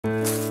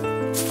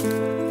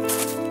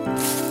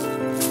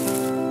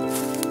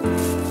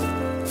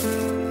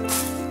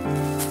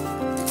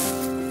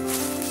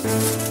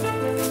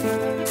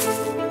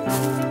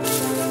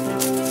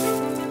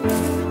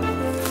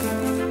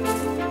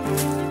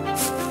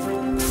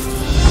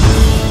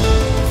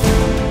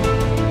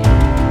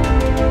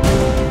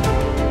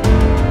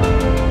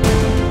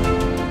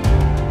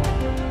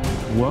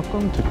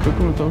welcome to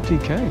Cooking with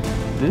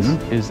OTK. This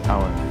is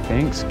our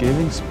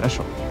Thanksgiving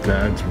special.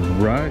 That's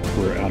right,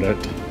 we're out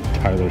at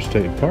Tyler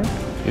State Park.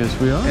 Yes,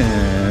 we are.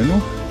 And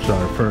it's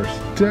our first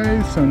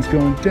day, sun's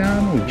going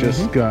down. We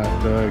just got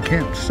the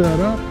camp set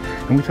up,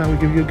 and we thought we'd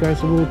give you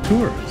guys a little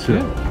tour.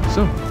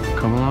 So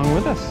come along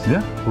with us.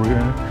 Yeah, we're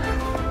gonna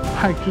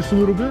hike just a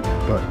little bit,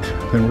 but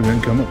then we're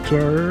gonna come up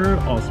to our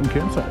awesome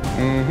campsite.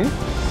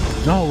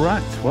 All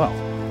right, well,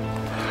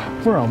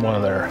 we're on one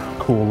of their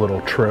cool little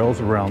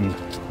trails around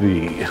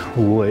the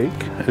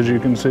lake, as you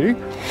can see.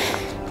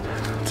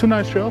 It's a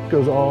nice trail,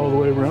 goes all the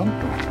way around.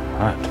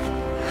 All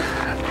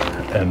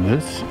right. And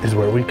this is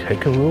where we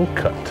take a little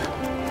cut.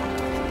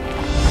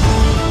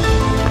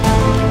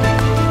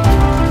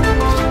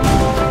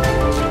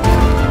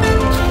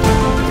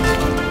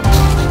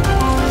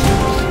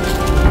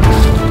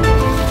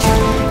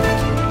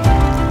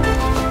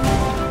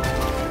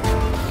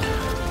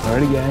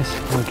 Alrighty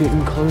guys, we're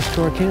getting close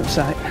to our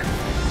campsite.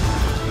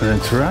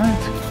 That's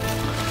right.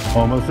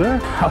 Almost there.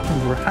 All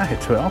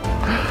right, well,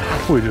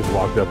 we just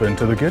walked up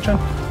into the kitchen.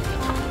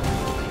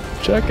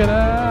 Check it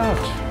out.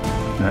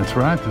 That's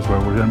right, this is where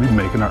we're gonna be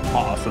making our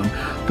awesome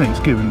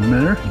Thanksgiving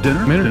dinner.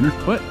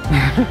 What?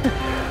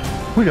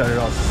 We got it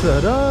all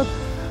set up.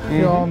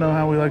 You all know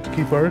how we like to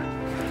keep our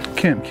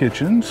camp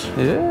kitchens.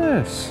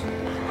 Yes.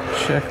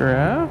 Check her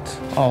out.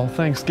 All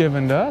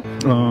Thanksgiving'd up.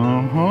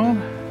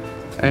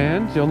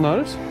 And you'll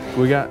notice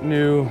we got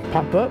new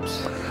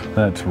pop-ups.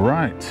 That's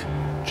right.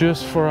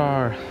 Just for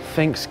our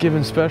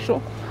Thanksgiving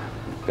special.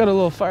 Got a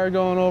little fire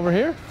going over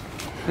here.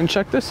 And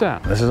check this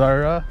out. This is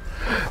our,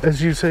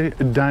 as you say,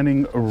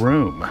 dining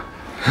room.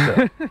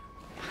 So,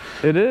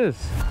 it is.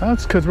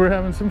 that's because we're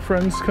having some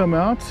friends come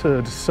out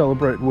to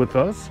celebrate with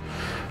us.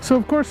 So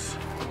of course,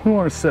 we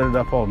want to set it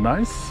up all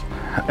nice.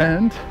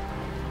 And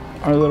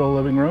our little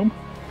living room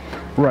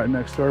right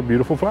next to our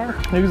beautiful fire.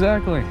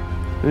 Exactly.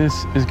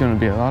 This is going to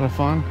be a lot of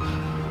fun.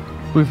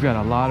 We've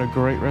got a lot of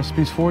great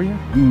recipes for you.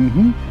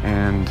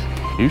 And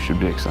you should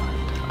be excited.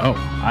 Oh,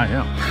 I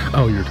am.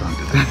 Oh, you're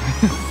talking to me.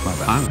 My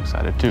bad. I'm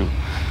excited too.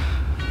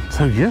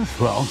 So yes,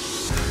 well,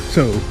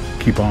 so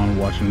keep on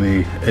watching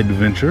the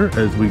adventure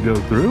as we go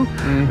through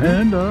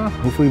and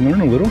hopefully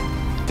learn a little.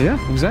 Yeah,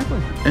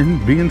 exactly.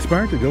 And be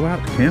inspired to go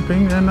out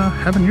camping and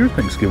having your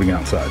Thanksgiving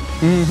outside.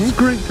 It's a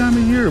great time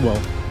of year. Well,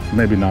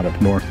 maybe not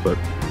up north, but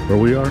where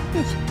we are,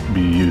 it's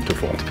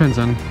beautiful. Depends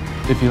on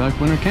if you like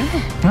winter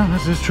camping. Well,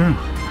 this is true.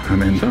 I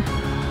mean,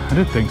 I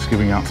did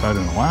Thanksgiving outside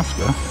in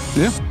Alaska.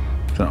 Yeah.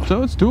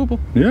 So it's doable.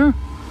 Yeah.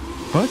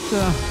 But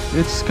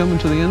it's coming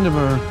to the end of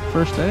our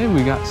first day.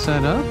 We got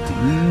set up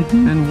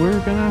and we're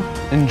gonna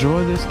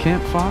enjoy this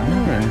campfire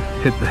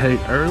and hit the hay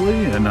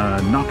early and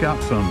knock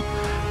out some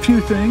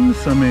few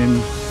things. I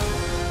mean,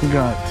 we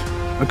got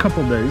a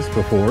couple days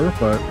before,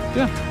 but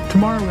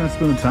tomorrow we're gonna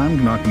spend the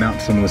time knocking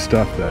out some of the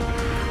stuff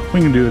that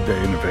we can do a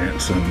day in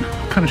advance and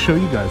kind of show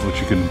you guys what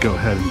you can go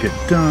ahead and get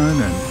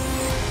done and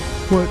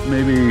what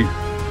maybe,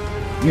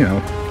 you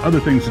know, other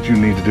things that you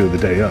need to do the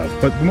day of.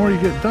 But the more you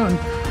get done,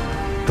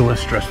 the less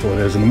stressful it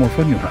is and the more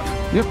fun you'll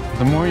have. Yep,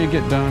 the more you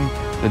get done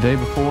the day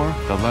before,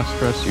 the less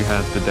stress you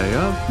have the day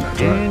of. That's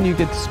and right. you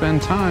get to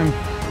spend time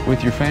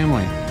with your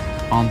family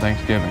on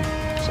Thanksgiving.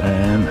 So.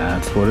 And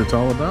that's what it's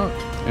all about.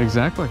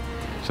 Exactly.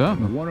 So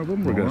one of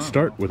them, we're going to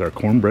start with our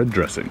cornbread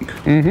dressing.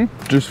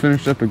 Just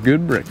finished up a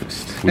good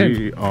breakfast.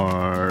 We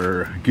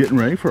are getting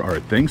ready for our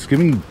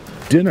Thanksgiving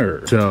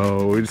dinner.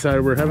 So we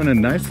decided we're having a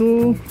nice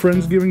little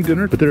Friendsgiving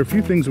dinner, but there are a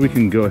few things we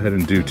can go ahead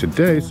and do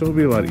today, so it'll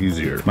be a lot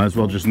easier. Might as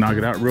well just knock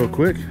it out real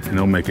quick, and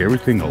it'll make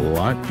everything a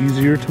lot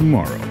easier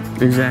tomorrow.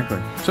 Exactly.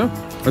 So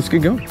let's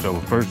get going. So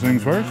first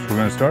things first, we're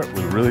gonna start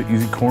with a really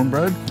easy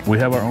cornbread. We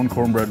have our own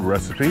cornbread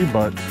recipe,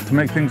 but to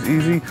make things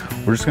easy,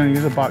 we're just gonna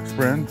use a box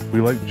brand.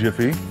 We like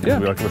Jiffy. Yeah.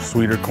 We like a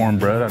sweeter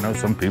cornbread. I know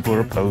some people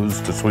are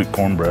opposed to sweet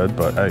cornbread,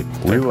 but hey,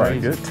 we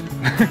like it.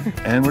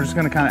 And we're just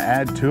gonna kind of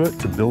add to it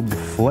to build the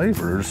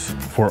flavors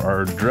for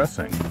our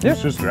dressing.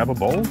 Let's just grab a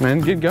bowl.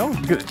 And get going.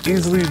 You could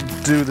easily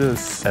do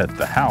this at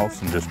the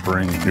house and just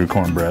bring your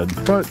cornbread,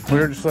 but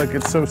we're just like,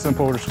 it's so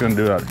simple, we're just gonna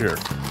do it out here.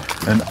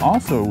 And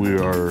also we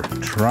are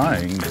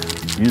trying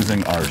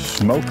using our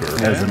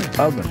smoker as an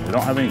oven. We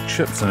don't have any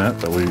chips in it,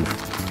 but we've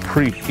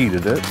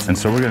preheated it. And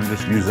so we're gonna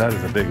just use that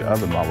as a big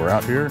oven while we're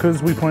out here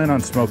because we plan on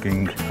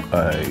smoking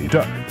a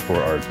duck for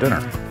our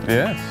dinner.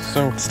 Yeah,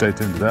 so stay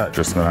tuned to that.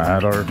 Just gonna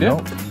add our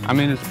milk. I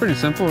mean, it's pretty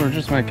simple. We're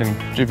just making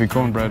Jiffy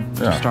cornbread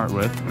to start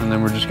with, and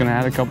then we're just gonna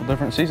add a couple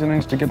different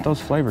seasonings to get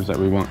those flavors that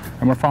we want.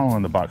 And we're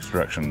following the box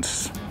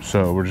directions,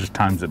 so we're just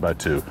times it by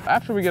 2.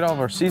 After we get all of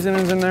our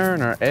seasonings in there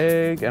and our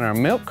egg and our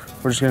milk,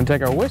 we're just gonna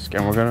take our whisk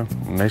and we're gonna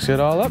mix it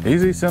all up.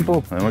 Easy,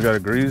 simple, and we got a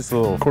greased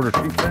little quarter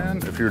sheet pan.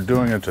 If you're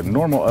doing it to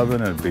normal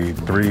oven, it'd be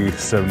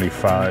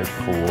 375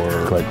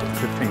 for like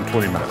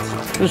 15-20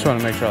 minutes. Just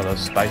wanna make sure all those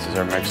spices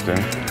are mixed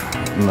in.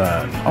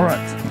 All right,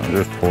 I'll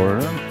just pour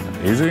it in.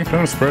 easy.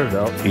 Gonna spread it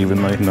out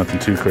evenly, nothing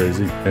too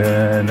crazy.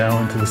 And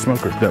now into the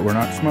smoker that we're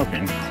not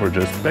smoking, we're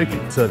just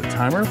baking. Set a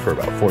timer for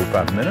about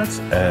 45 minutes,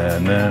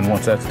 and then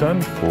once that's done,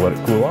 we'll let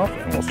it cool off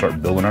and we'll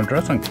start building our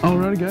dressing.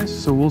 Alrighty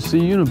guys, so we'll see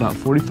you in about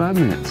 45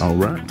 minutes. All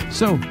right.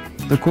 So,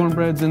 the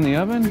cornbread's in the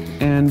oven,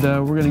 and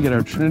we're gonna get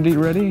our Trinity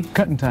ready.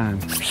 Cutting time.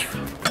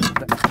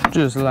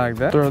 Just like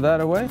that. Throw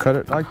that away, cut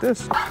it like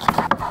this.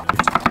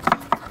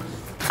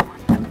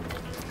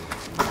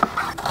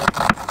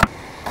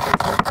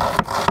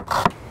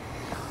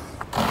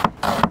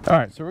 All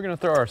right, so we're gonna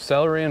throw our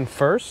celery in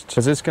first,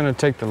 because it's gonna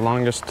take the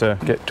longest to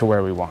get to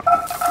where we want.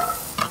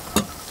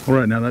 All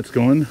right, now that's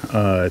going.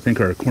 I think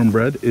our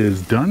cornbread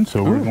is done,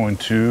 so we're going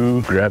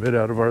to grab it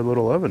out of our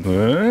little oven.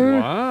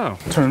 Wow.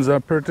 Turns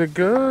out pretty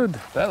good.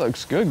 That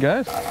looks good,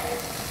 guys.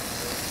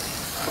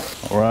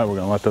 All right, we're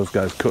gonna let those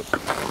guys cook.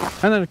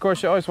 And then of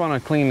course you always wanna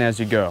clean as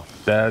you go.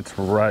 That's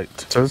right.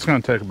 So it's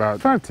gonna take about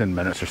 5-10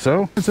 minutes or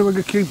so. And so we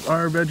can keep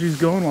our veggies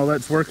going while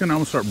that's working. I'm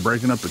gonna start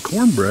breaking up the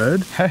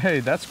cornbread.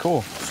 Hey, that's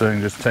cool. So you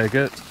can just take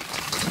it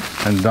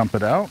and dump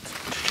it out.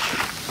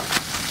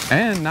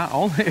 And not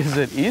only is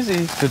it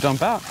easy to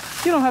dump out,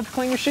 you don't have to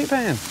clean your sheet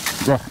pan.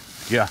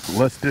 Yeah,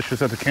 less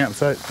dishes at the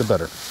campsite, the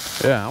better.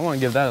 Yeah, I want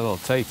to give that a little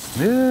taste.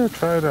 Yeah,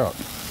 try it out.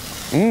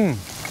 I mean,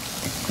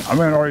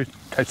 it already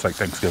tastes like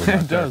Thanksgiving.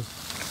 It does.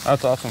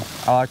 That's awesome.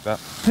 I like that.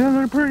 Yeah,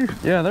 they're pretty.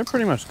 Yeah, they're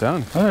pretty much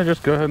done. All right,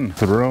 just go ahead and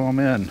throw them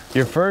in.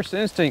 Your first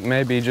instinct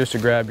may be just to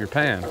grab your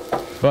pan,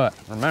 but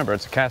remember,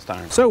 it's a cast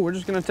iron. So we're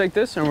just gonna take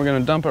this and we're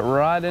gonna dump it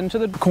right into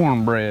the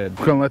cornbread.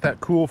 We're gonna let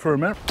that cool for a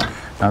minute.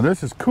 Now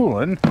this is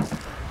cooling.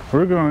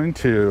 We're going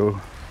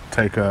to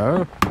take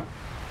a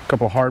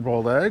couple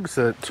hard-boiled eggs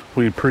that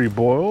we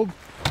pre-boiled.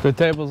 The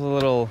table's a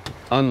little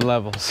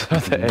unlevel, so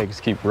the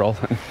eggs keep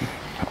rolling.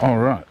 All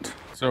right,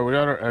 so we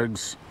got our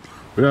eggs.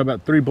 We got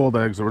about 3 boiled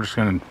eggs that we're just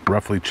gonna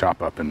roughly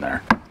chop up in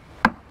there.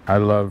 I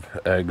love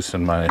eggs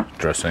in my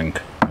dressing.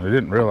 I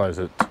didn't realize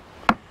that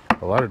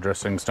a lot of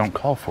dressings don't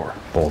call for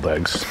boiled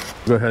eggs.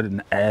 Go ahead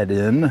and add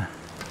in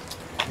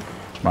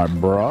my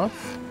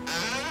broth.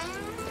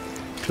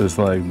 Just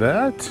like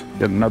that.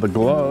 Get another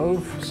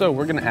glove. So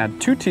we're gonna add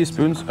 2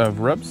 teaspoons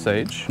of rubbed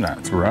sage.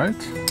 That's right.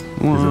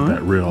 Gives it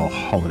that real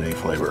holiday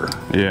flavor.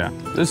 Yeah,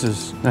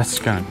 that's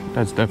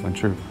definitely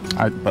true.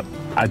 But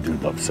I do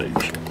love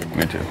sage.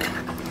 Me too.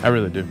 I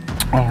really do.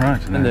 All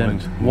right. And then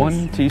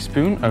 1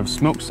 teaspoon of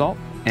smoked salt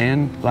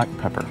and black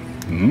pepper.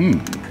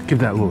 Give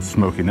that a little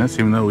smokiness,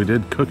 even though we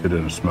did cook it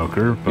in a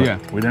smoker, but yeah,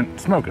 we didn't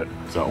smoke it,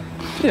 so.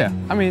 Yeah,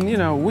 I mean, you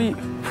know, we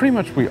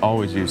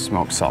always use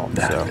smoked salt,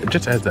 so. It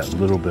just adds that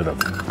little bit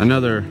of.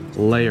 Another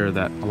layer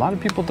that a lot of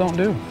people don't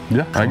do.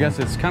 Yeah. I guess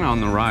it's kind of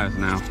on the rise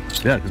now.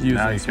 Yeah, because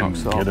now you can smoked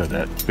salt. get it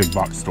at big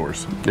box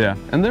stores. Yeah,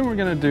 and then we're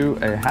gonna do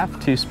a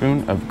 ½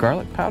 teaspoon of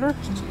garlic powder.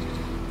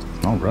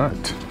 All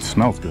right,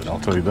 smells good,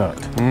 I'll tell you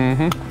that.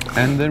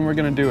 And then we're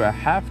gonna do a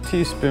 ½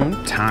 teaspoon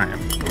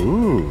thyme.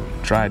 Ooh.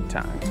 Dried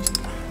thyme.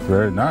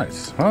 Very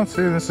nice. Well,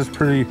 see, this is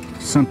pretty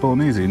simple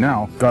and easy.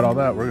 Now, got all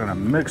that, we're gonna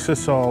mix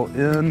this all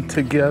in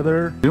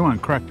together. You wanna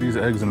crack these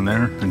eggs in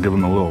there and give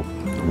them a little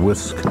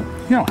whisk.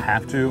 You don't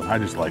have to, I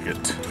just like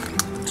it.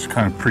 Just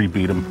kind of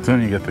pre-beat them.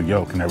 Then you get the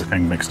yolk and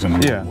everything mixed in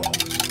really well.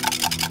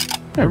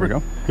 There we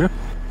go. Yeah.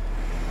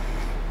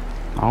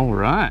 All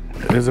right.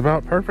 It is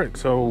about perfect.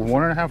 So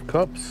 1½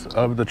 cups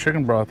of the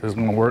chicken broth is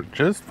gonna work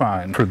just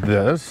fine for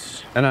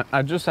this. And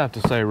I just have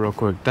to say real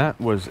quick,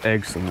 that was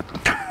excellent.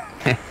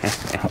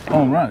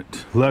 All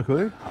right.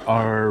 Luckily,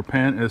 our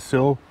pan is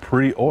still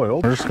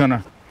pre-oiled. We're just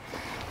gonna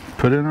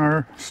put in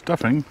our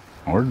stuffing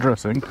or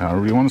dressing,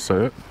 however you want to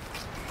say it.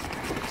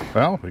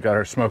 Well, we got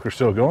our smoker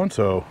still going,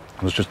 so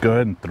let's just go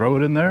ahead and throw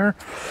it in there.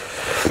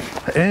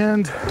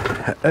 And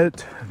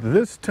at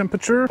this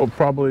temperature, we'll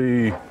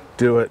probably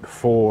do it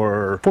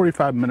for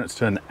 45 minutes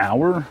to an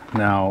hour.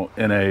 Now,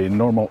 in a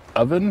normal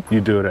oven,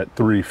 you do it at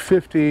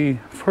 350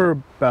 for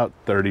about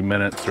 30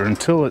 minutes or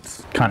until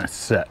it's kind of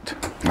set.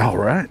 All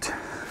right,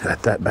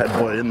 got that bad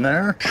boy in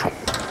there.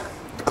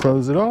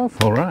 Close it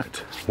off. All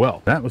right,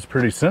 well, that was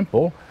pretty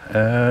simple.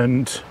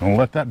 And we'll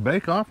let that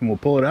bake off and we'll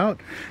pull it out,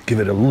 give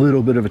it a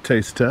little bit of a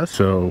taste test.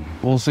 So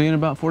we'll see you in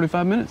about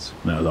 45 minutes.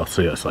 No, they'll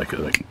see us like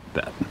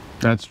that.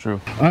 That's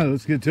true. All right,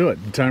 let's get to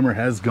it. The timer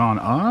has gone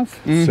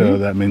off, so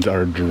that means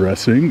our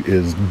dressing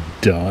is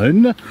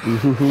done.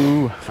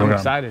 Ooh, I'm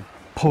excited.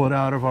 Pull it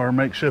out of our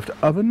makeshift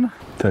oven.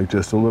 Take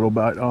just a little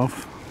bite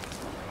off.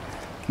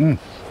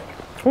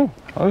 Oh,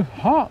 it's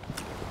hot.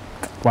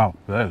 Wow,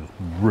 that is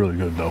really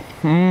good though.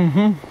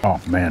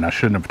 Oh man, I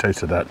shouldn't have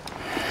tasted that.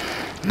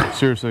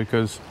 Seriously,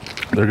 because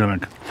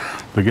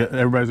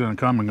everybody's gonna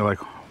come and go like,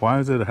 why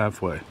is it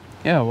halfway?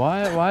 Yeah,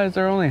 why is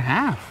there only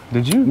half?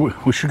 Did you?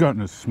 We should have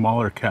gotten a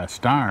smaller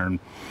cast iron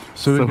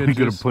so we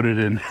could have put it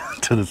in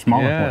to the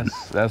smaller one.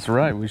 Yes, that's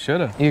right, we should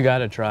have. You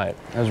gotta try it,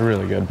 that's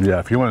really good. Yeah,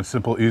 if you want a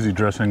simple, easy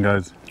dressing,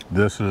 guys,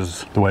 this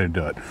is the way to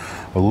do it.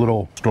 A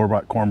little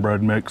store-bought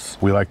cornbread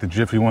mix. We like the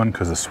Jiffy one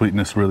because the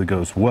sweetness really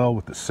goes well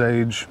with the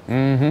sage.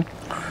 And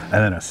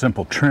then a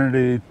simple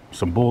Trinity,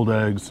 some boiled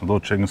eggs, a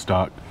little chicken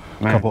stock,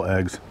 a couple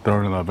eggs,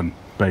 throw it in the oven,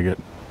 bake it,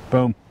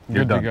 boom,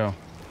 you're done. Good to go.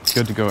 it's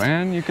good to go.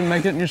 And you can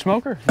make it in your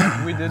smoker,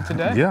 like we did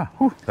today. Yeah,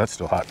 whew, that's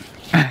still hot.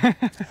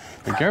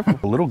 Be careful.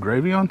 A little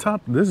gravy on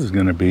top. This is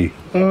gonna be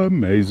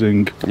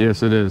amazing.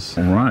 Yes, it is.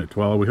 All right,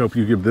 well, we hope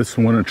you give this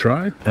one a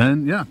try.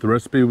 And yeah, the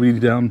recipe will be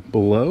down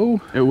below.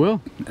 It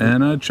will.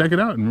 And check it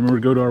out. And remember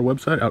to go to our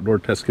website,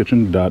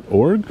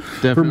 outdoortestkitchen.org,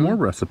 for more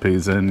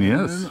recipes. And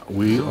yes,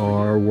 we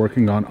are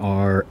working on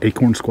our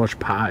Acorn Squash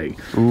Pie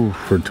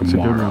for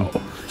tomorrow.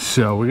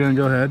 So we're gonna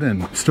go ahead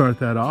and start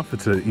that off.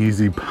 It's an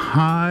easy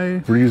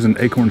pie. We're using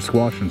acorn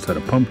squash instead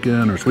of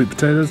pumpkin or sweet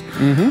potatoes.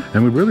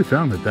 And we really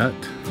found that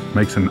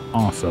makes an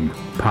awesome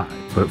pie.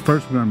 But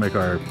first we're gonna make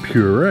our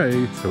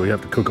puree, so we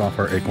have to cook off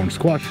our acorn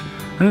squash,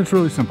 and it's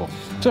really simple.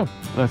 So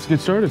let's get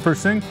started.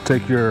 First thing,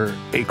 take your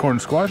acorn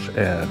squash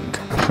and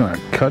just gonna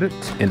cut it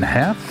in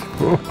half.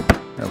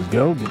 There we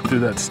go, get through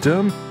that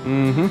stem.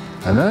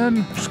 And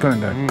then just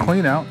gonna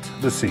clean out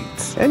the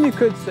seeds. And you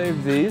could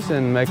save these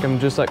and make them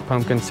just like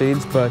pumpkin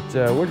seeds, but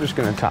we're just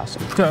gonna toss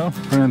them. So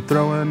we're gonna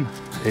throw in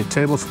a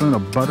tablespoon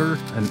of butter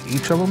in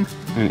each of them.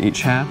 In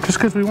each half? Just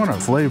because we want to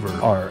flavor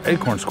our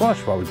acorn squash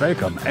while we bake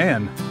them.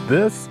 And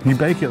this, you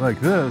bake it like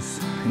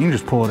this, you can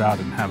just pull it out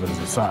and have it as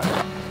a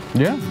side.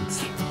 Yeah,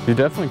 you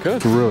definitely could.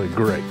 It's really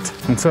great.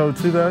 And so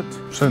to that,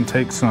 just gonna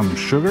take some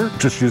sugar,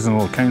 just using a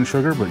little cane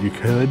sugar, but you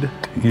could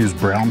use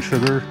brown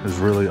sugar, is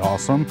really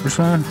awesome. Just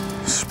gonna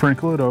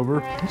sprinkle it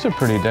over. It's a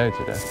pretty day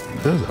today.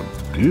 It is a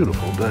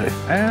beautiful day.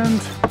 And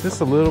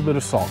just a little bit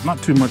of salt.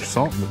 Not too much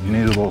salt, but you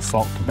need a little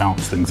salt to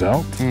balance things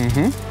out.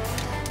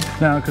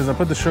 Now, because I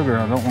put the sugar,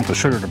 I don't want the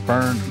sugar to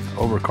burn and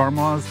over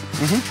caramelize.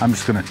 I'm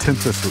just gonna tint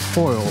this with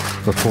foil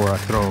before I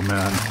throw them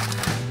in.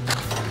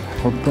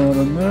 Put that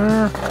in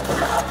there.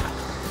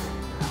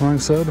 Like I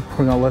said,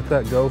 we're gonna let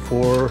that go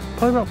for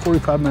probably about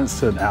 45 minutes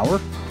to an hour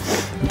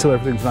until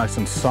everything's nice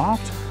and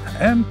soft.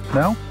 And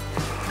now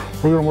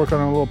we're gonna work on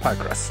a little pie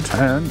crust.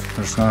 And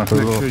we're just gonna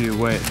make sure you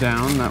weigh it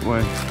down that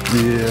way.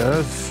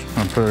 Yes,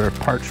 I'm gonna put our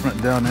parchment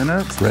down in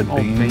it. Red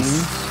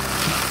beans.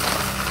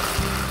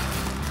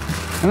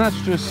 And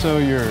that's just so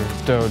your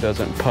dough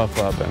doesn't puff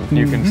up and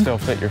you can still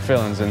fit your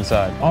fillings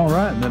inside. All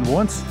right, and then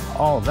once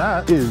all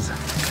that is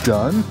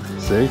done,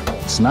 see,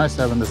 it's nice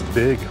having this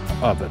big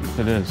oven.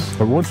 It is.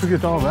 But once we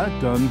get all that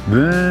done,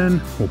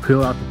 then we'll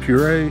peel out the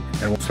puree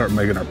and we'll start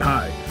making our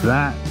pie.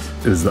 That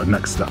is the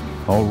next step.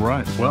 All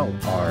right, well,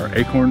 our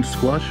acorn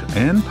squash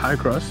and pie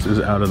crust is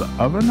out of the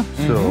oven.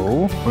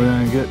 So we're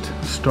gonna get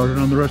started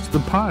on the rest of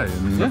the pie.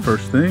 And the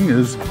first thing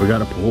is we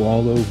gotta pull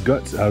all those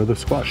guts out of the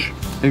squash.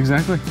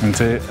 Exactly.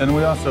 And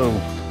we also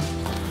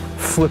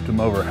flipped them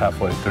over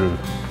halfway through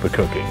the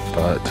cooking,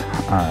 but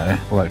I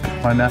like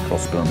my natural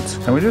spoons.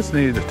 And we just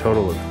need a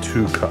total of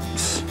 2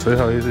 cups. See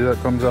how easy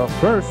that comes out?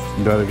 First,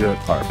 you gotta get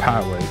our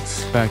pie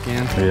weights back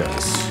in.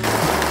 Yes.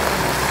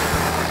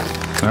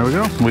 There we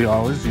go. We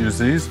always use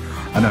these.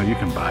 I know you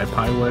can buy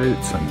pie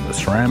weights and the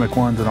ceramic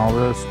ones and all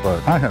this, but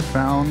I have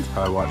found,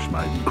 I watched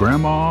my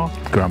Grandma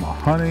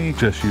Honey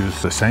just use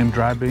the same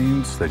dry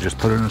beans. They just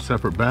put it in a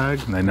separate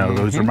bag and they know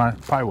those are my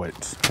pie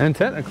weights. And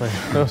technically,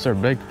 those are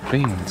baked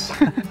beans.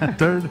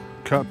 Third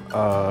cup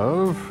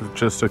of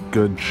just a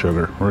good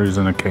sugar. We're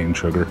using a cane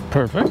sugar.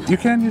 Perfect. You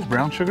can use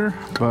brown sugar,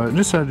 but I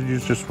decided to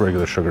use just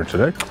regular sugar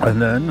today.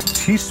 And then a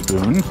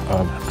teaspoon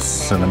of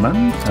cinnamon.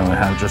 And we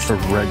have just a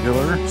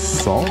regular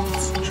salt,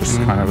 just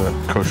kind of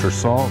a kosher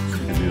salt.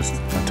 You can use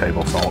a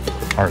table salt.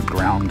 Our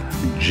ground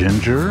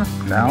ginger.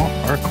 Now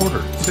our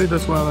quarter. See,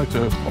 that's why I like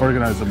to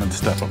organize them and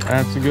stuff them.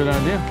 That's a good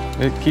idea.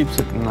 It keeps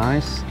it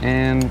nice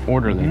and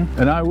orderly.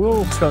 And I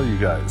will tell you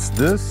guys,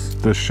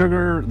 the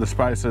sugar, the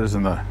spices,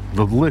 and the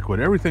liquid,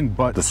 everything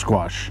but the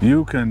squash.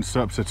 You can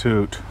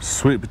substitute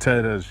sweet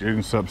potatoes, you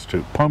can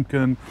substitute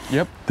pumpkin.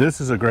 Yep. This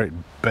is a great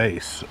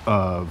base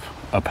of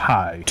a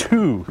pie.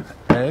 2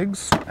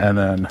 eggs and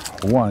then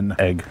 1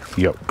 egg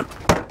yolk.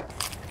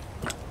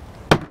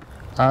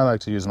 I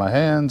like to use my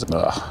hands.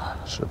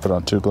 Should have put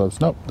on 2 gloves.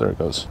 Nope, there it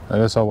goes. I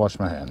guess I'll wash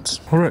my hands.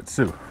 All right,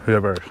 so we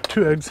have our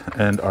 2 eggs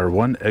and our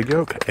 1 egg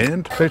yolk,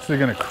 and basically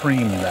gonna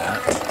cream that.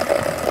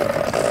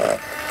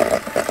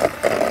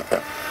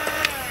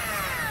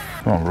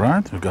 All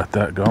right, we've got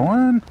that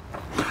going.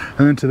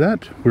 And then to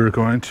that, we're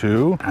going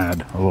to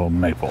add a little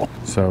maple.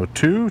 So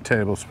 2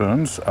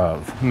 tablespoons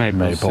of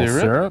maple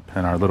syrup.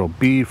 And our little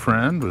bee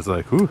friend was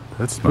like, ooh,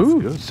 that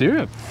smells good.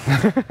 Syrup.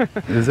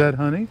 Is that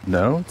honey?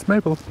 No, it's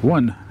maple.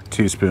 1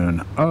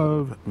 teaspoon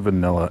of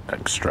vanilla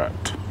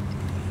extract.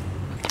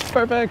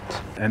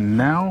 Perfect. And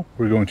now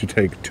we're going to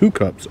take 2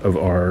 cups of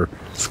our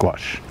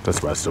squash.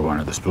 That's why I still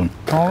wanted the spoon.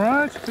 All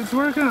right, it's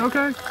working,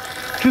 okay.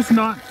 Just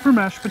not for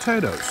mashed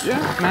potatoes. Yeah,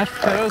 mashed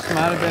potatoes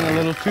might have been a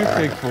little too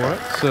thick for it,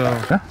 so.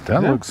 Yeah,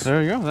 that looks.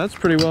 There you go, that's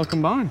pretty well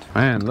combined.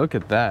 Man, look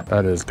at that.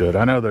 That is good.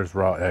 I know there's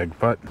raw egg,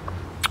 but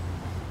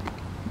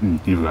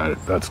you got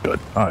it, that's good.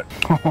 All right.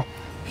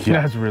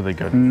 Yeah, that's really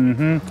good.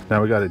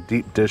 Now we got a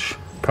deep dish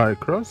pie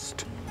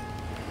crust.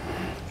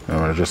 And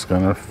we're just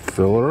gonna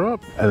fill her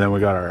up. And then we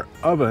got our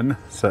oven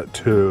set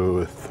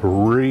to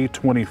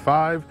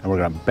 325, and we're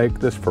gonna bake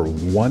this for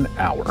 1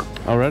 hour.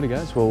 Alrighty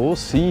guys, well we'll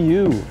see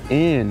you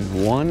in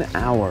 1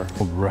 hour.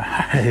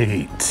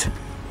 Right.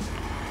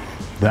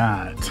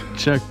 that.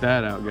 Check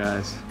that out,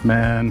 guys.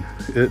 Man,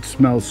 it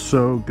smells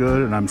so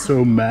good, and I'm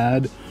so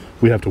mad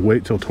we have to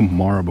wait till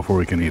tomorrow before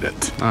we can eat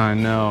it. I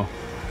know.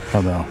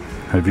 Although,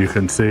 if you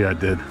can see, I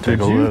did take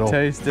a little.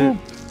 Did you taste it?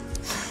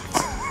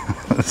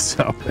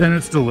 So, and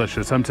it's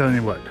delicious. I'm telling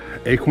you what,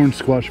 Acorn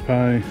Squash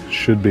Pie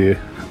should be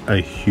a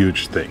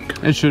huge thing.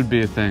 It should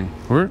be a thing.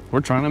 We're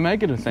trying to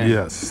make it a thing.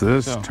 Yes,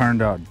 this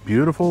turned out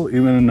beautiful,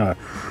 even in a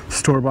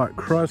store-bought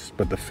crust,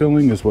 but the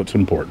filling is what's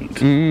important.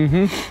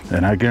 Mm-hmm.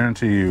 And I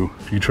guarantee you,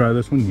 if you try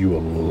this one, you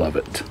will love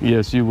it.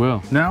 Yes, you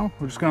will. Now,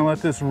 we're just gonna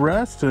let this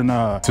rest, and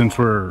since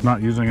we're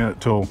not using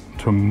it till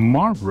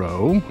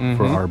tomorrow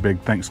for our big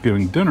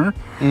Thanksgiving dinner,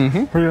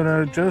 we're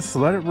gonna just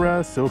let it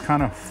rest. It'll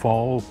kind of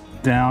fall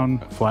down,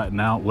 flatten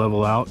out,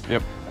 level out.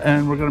 Yep.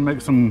 And we're gonna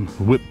make some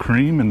whipped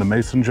cream in the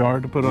mason jar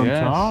to put on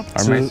top.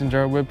 Our mason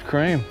jar whipped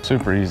cream.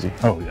 Super easy.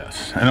 Oh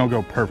yes, and it'll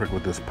go perfect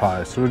with this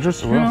pie. So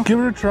just you know, give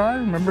it a try.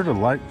 Remember to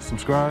like,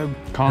 subscribe,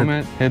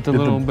 comment, hit the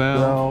little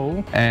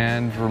bell.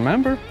 And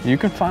remember, you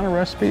can find our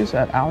recipes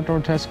at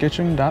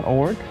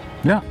outdoortestkitchen.org.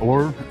 Yeah,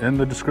 or in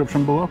the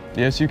description below.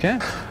 Yes, you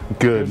can.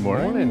 Good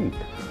morning.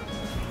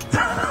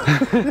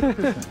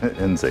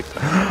 Insect.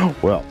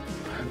 Well,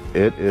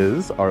 it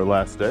is our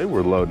last day.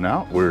 We're loading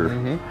out. We're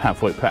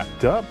halfway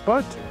packed up,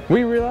 but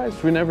we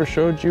realized we never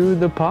showed you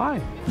the pie.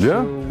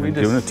 Yeah, so we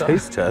doing a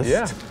taste test.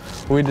 Yeah,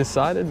 we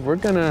decided we're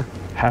gonna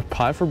have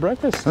pie for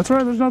breakfast. That's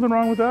right. There's nothing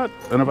wrong with that.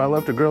 And if I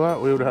left a grill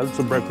out, we would have had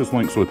some breakfast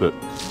links with it.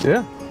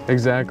 Yeah,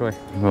 exactly.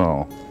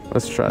 So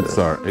let's try this. It's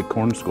our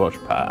Acorn Squash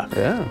Pie.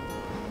 Yeah.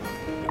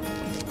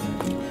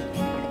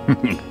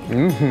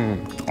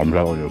 I'm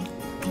telling you,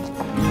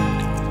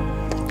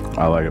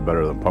 I like it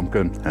better than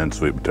pumpkin and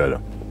sweet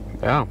potato.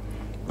 Yeah.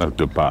 That's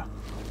good pie.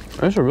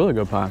 It's a really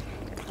good pie.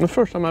 It's the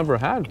first time I ever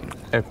had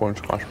Acorn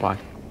Squash Pie.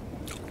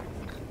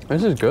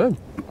 This is good.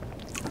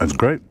 That's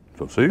great.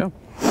 So see, you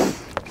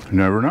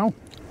never know.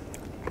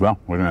 Well,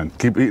 we're gonna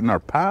keep eating our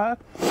pie,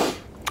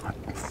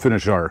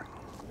 finish our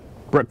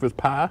breakfast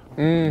pie.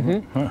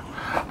 All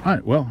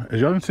right, well,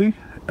 as y'all can see,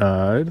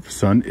 the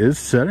sun is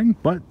setting,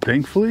 but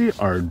thankfully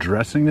our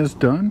dressing is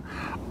done.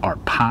 Our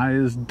pie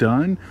is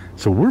done.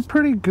 So we're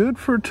pretty good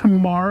for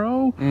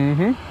tomorrow.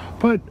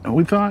 But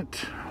we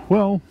thought,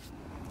 well,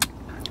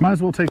 might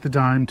as well take the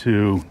time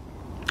to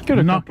get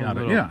a knock out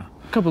a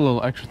couple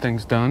little extra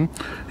things done.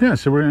 Yeah,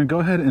 so we're gonna go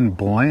ahead and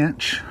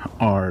blanch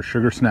our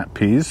sugar snap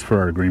peas for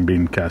our green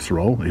bean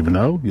casserole, even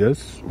though,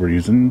 yes, we're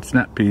using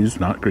snap peas,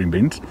 not green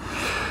beans.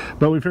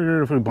 But we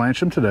figured if we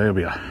blanch them today, it'll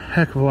be a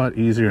heck of a lot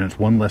easier, and it's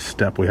one less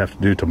step we have to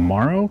do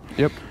tomorrow.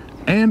 Yep.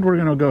 And we're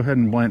gonna go ahead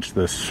and blanch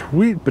the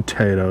sweet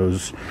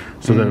potatoes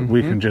so that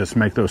we can just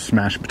make those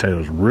smashed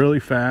potatoes really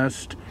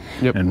fast.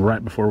 And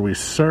right before we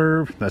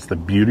serve. That's the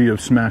beauty of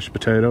smashed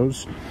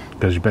potatoes,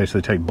 because you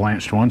basically take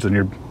blanched ones and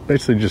you're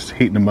basically just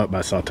heating them up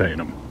by sauteing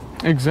them.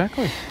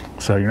 Exactly.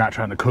 So you're not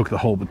trying to cook the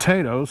whole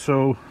potato,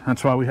 so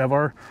that's why we have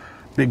our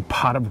big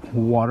pot of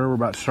water we're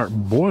about to start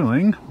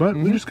boiling. But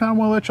we just kind of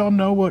want to let y'all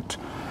know what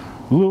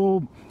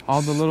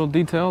all the little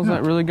details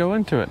that really go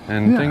into it,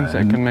 and things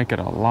that can make it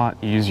a lot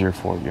easier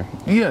for you.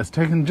 Yes,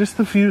 taking just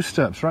a few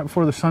steps right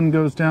before the sun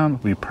goes down will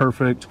be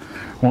perfect.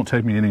 Won't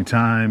take me any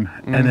time.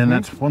 And then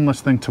that's one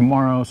less thing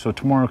tomorrow, so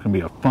tomorrow can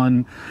be a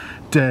fun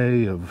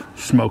day of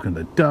smoking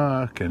the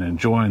duck and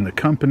enjoying the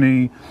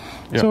company.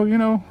 So, you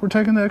know, we're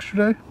taking the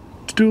extra day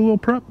to do a little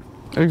prep.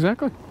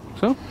 Exactly.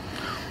 So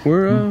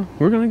we're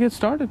gonna get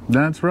started.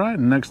 That's right.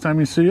 And next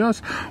time you see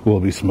us, we'll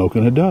be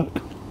smoking a duck.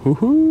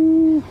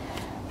 Woohoo!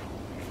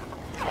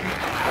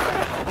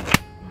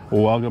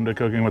 Welcome to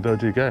Cooking with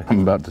OTK. I'm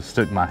about to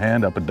stick my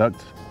hand up a duck.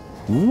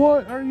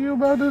 What are you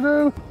about to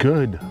do?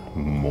 Good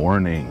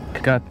morning.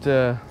 Got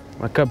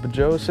my cup of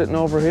joe sitting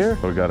over here.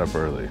 We got up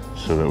early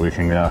so that we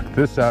can knock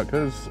this out,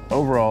 because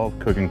overall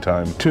cooking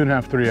time,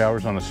 2.5 to 3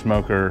 hours on a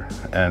smoker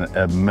and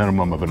a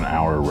minimum of an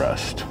hour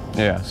rest.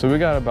 Yeah, so we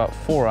got about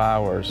 4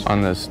 hours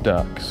on this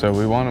duck. So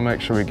we want to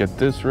make sure we get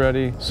this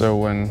ready, so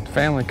when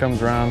family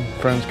comes around,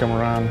 friends come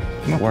around,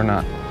 we're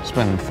not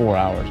spending 4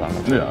 hours on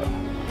it. Yeah.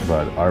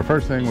 But our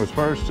first thing was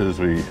is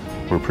we're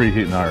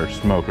preheating our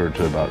smoker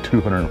to about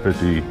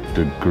 250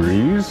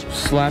 degrees.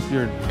 Slap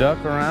your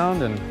duck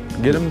around and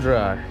get them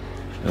dry.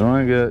 You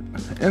want to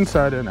get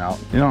inside and out.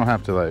 You don't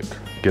have to like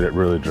get it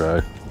really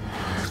dry.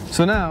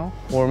 So now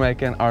we're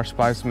making our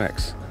spice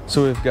mix.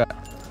 So we've got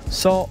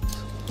salt,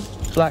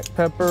 black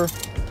pepper,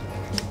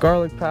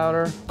 garlic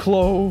powder,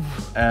 clove,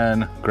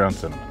 and ground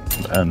cinnamon.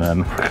 And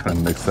then we're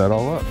gonna mix that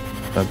all up.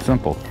 That's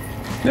simple.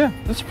 Yeah,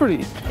 it's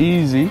pretty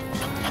easy.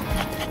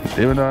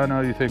 Even though I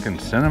know you're thinking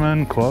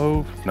cinnamon,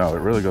 clove, no, it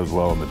really goes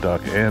well on the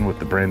duck and with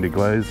the brandy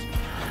glaze.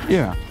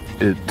 Yeah.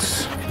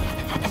 It's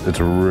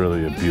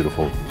really a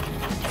beautiful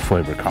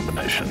flavor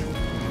combination.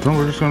 So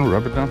we're just gonna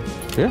rub it down.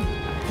 Yeah.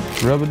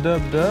 Rub a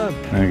dub dub.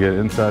 And get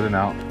inside and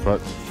out,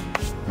 but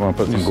we wanna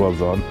put some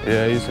gloves on.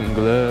 Yeah, use some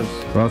gloves.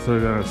 We're also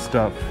gonna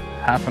stuff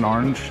half an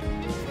orange,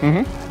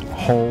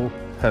 whole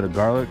head of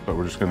garlic, but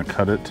we're just gonna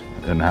cut it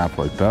in half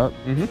like that.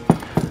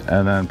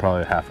 And then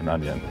probably half an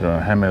onion. You're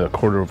gonna hand me a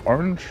quarter of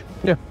orange.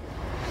 Yeah.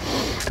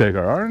 Take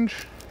our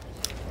orange,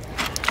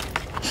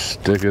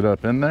 Stick it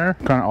up in there,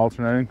 kind of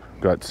alternating.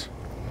 Got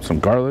some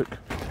garlic,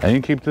 and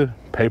you keep the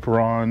paper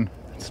on.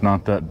 It's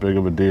not that big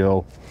of a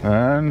deal.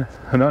 And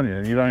an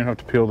onion. You don't even have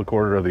to peel the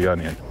quarter of the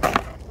onion.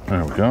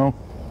 There we go.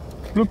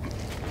 Bloop.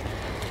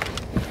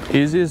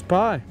 Easy as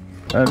pie.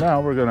 And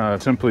now we're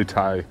gonna simply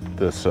tie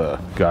this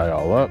guy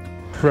all up.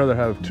 I'd rather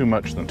have too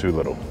much than too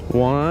little.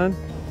 One.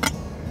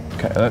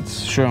 Okay,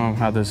 let's show them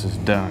how this is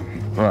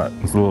done. All right,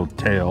 this little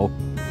tail.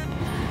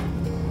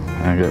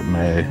 I got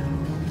my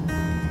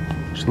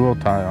just a little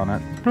tie on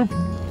it.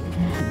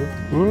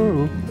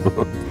 Boop.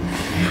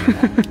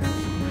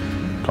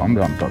 Calm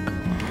down, duck.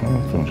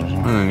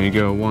 And then you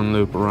go one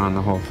loop around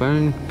the whole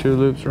thing, 2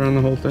 loops around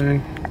the whole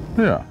thing.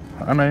 Yeah,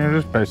 I mean,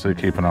 you're just basically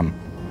keeping them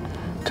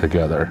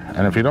together.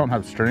 And if you don't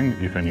have string,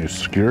 you can use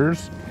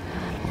skewers.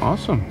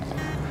 Awesome.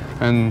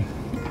 And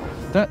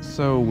that's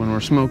so when we're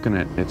smoking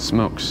it, it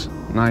smokes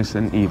nice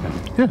and even.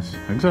 Yes,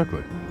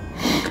 exactly.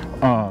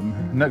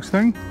 Next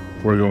thing,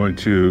 we're going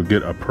to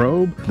get a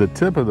probe. The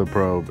tip of the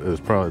probe is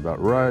probably about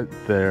right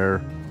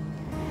there,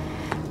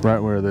 right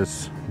where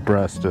this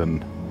breast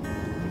and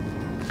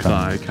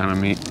thigh kind of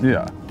meet.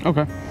 Yeah.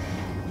 Okay.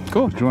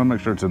 Cool. But you want to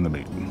make sure it's in the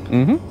meat.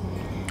 Mm-hmm.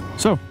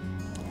 So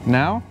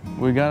now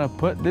we gotta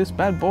put this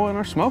bad boy in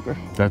our smoker.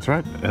 That's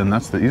right, and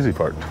that's the easy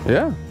part.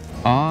 Yeah.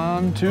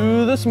 On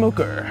to the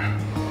smoker.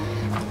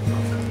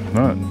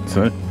 All right,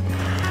 so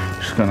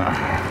just gonna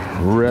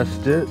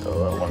rest it.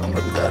 Oh, I want to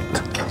look at that.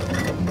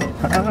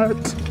 Right.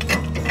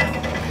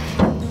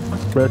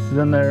 Rest it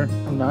in there,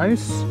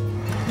 nice.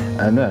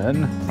 And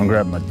then I'm gonna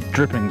grab my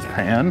drippings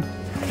pan.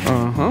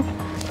 Uh-huh.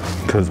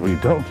 Because we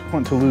don't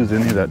want to lose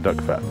any of that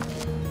duck fat.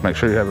 Make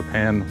sure you have a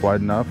pan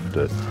wide enough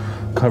that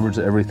covers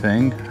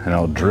everything and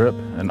it'll drip.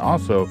 And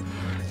also,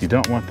 you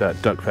don't want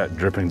that duck fat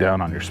dripping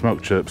down on your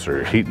smoke chips or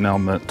your heating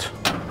element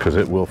because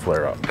it will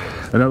flare up.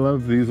 And I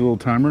love these little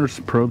timers,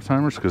 probe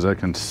timers, because I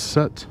can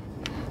set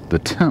the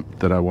temp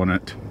that I want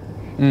it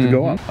to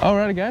go up.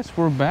 Alrighty guys,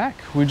 we're back.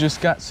 We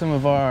just got some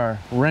of our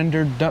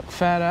rendered duck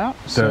fat out.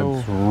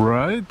 That's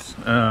right.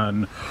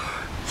 And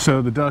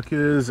so the duck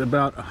is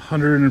about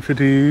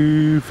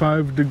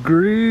 155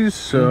 degrees.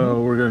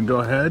 So we're gonna go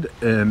ahead,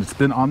 and it's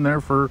been on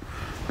there for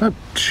about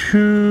a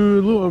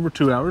little over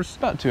 2 hours.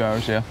 About 2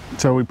 hours, yeah.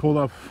 So we pulled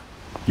off,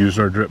 used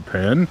our drip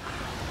pan,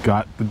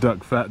 got the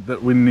duck fat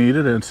that we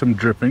needed and some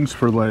drippings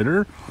for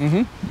later.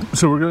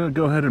 So we're gonna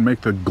go ahead and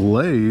make the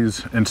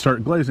glaze and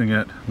start glazing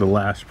it the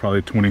last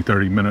probably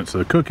 20-30 minutes of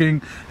the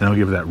cooking, and it'll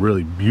give it that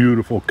really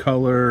beautiful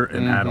color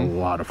and add a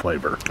lot of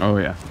flavor. Oh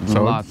yeah,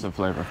 So lots of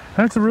flavor.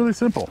 That's really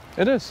simple.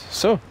 It is.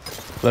 So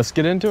let's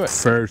get into it.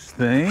 First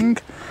thing,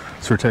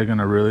 so we're taking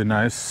a really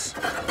nice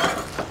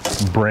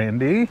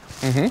brandy.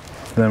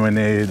 Then we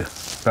need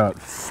about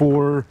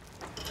 4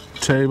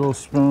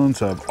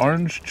 tablespoons of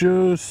orange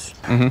juice,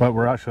 but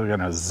we're actually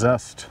gonna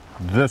zest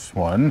this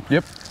one.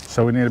 Yep.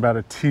 So we need about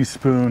a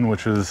teaspoon,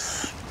 which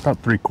is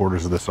about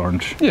 3/4 of this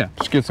orange. Yeah,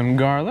 just get some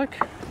garlic.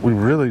 We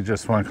really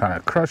just want to kind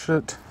of crush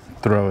it,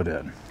 throw it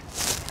in.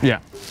 Yeah.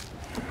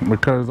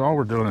 Because all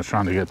we're doing is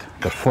trying to get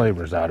the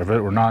flavors out of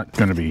it. We're not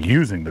gonna be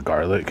using the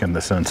garlic in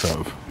the sense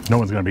of no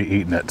one's gonna be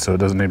eating it, so it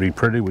doesn't need to be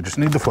pretty, we just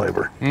need the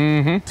flavor.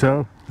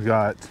 So we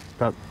got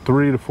about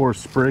 3 to 4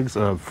 sprigs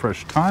of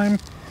fresh thyme.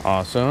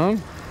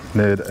 Awesome.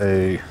 Need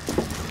a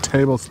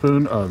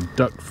tablespoon of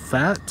duck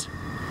fat,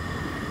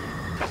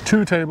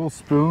 2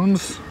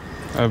 tablespoons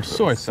of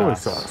soy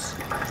sauce.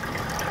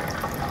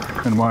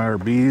 And why our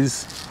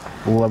bees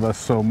love us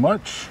so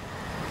much,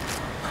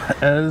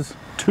 as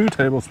 2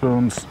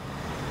 tablespoons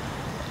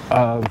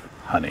of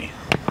honey.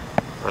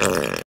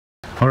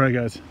 All right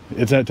guys,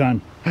 it's that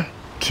time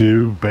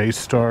to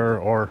baste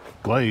or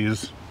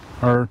glaze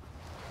our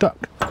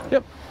duck.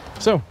 Yep.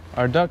 So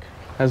our duck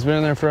has been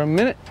in there for a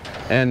minute,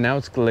 and now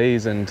it's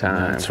glazing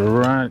time. That's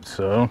right,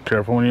 so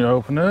careful when you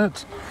open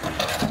it.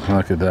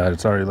 Look at that,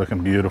 it's already looking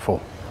beautiful.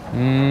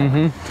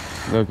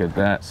 Look at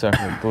that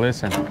sucker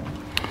glisten. So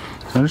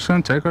I'm just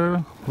gonna take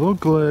our little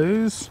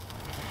glaze,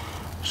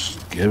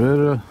 just give it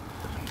a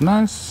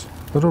nice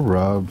little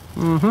rub.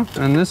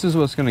 And this is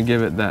what's gonna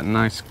give it that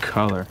nice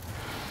color.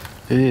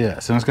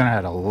 Yes, and it's gonna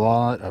add a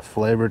lot of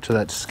flavor to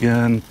that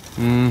skin.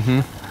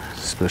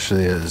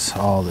 Especially as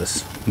all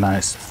this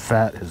nice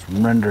fat is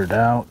rendered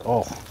out.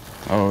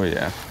 Oh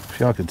yeah. If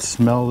y'all could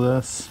smell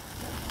this.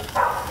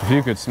 If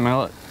you could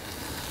smell it,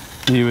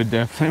 you would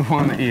definitely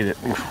want to eat it.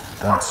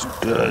 That's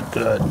good,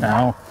 good.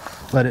 Now,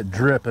 let it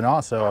drip, and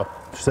also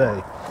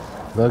say,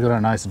 look at our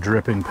nice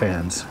dripping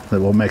pans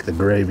that we'll make the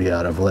gravy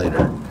out of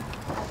later.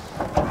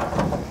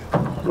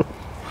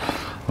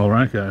 All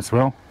right, guys,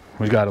 well,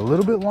 we got a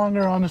little bit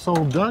longer on this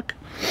old duck,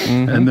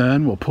 and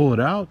then we'll pull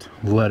it out,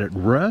 let it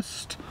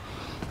rest,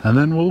 and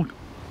then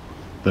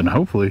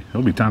hopefully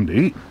it'll be time to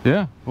eat.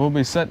 Yeah, we'll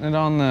be setting it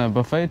on the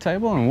buffet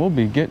table and we'll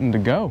be getting to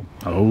go.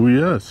 Oh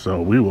yes,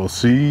 so we will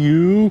see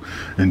you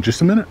in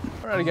just a minute.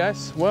 Alrighty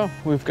guys, well,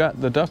 we've got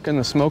the duck in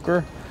the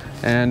smoker,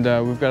 and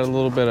we've got a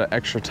little bit of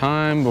extra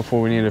time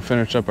before we need to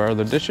finish up our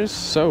other dishes.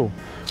 So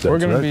we're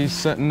gonna be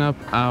setting up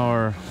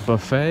our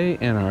buffet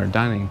and our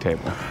dining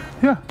table.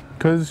 Yeah,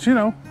 because you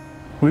know,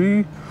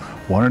 we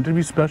wanted to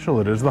be special.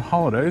 It is the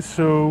holidays,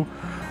 so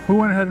we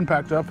went ahead and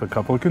packed up a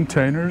couple of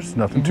containers,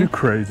 nothing too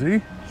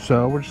crazy.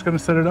 So we're just gonna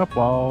set it up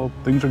while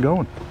things are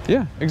going.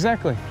 Yeah,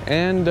 exactly.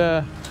 And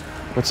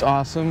what's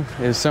awesome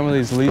is some of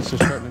these leaves are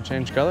starting to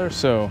change color,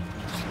 so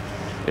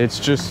it's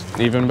just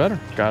even better.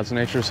 God's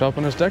nature is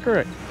helping us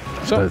decorate.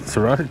 So that's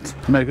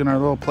right. Making our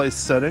little place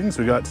settings.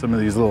 We got some of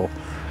these little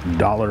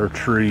Dollar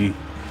Tree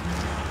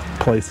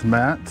place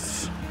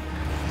mats.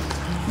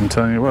 I'm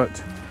telling you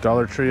what,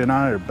 Dollar Tree and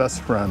I are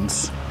best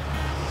friends.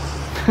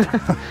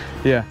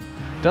 Yeah,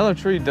 Dollar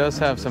Tree does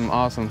have some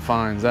awesome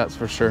finds, that's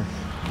for sure.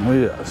 Oh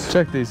yes.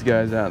 Check these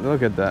guys out,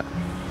 look at that.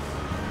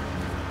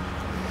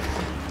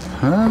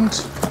 And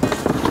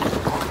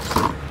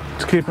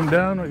to keep them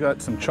down, we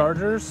got some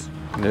chargers.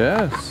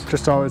 Yes.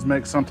 Just always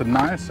make something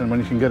nice, and when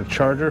you can get a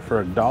charger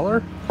for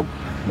 $1,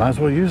 might as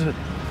well use it.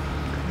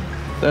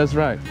 That's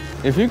right.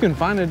 If you can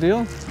find a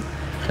deal,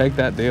 take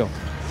that deal.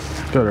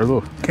 Got our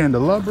little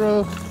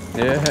candelabra.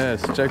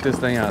 Yes, check this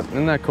thing out.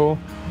 Isn't that cool?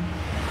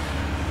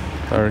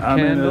 Our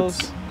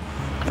candles. Mean,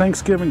 it's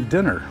Thanksgiving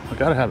dinner. We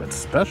gotta have it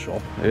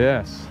special.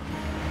 Yes.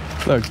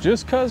 Look,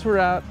 just because we're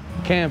out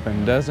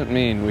camping doesn't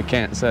mean we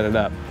can't set it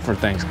up for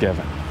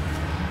Thanksgiving.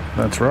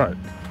 That's right.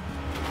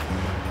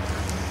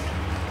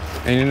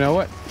 And you know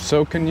what?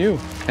 So can you.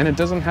 And it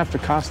doesn't have to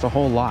cost a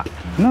whole lot.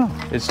 No.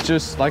 It's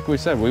just like we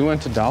said, we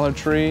went to Dollar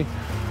Tree.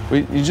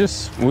 We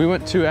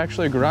went to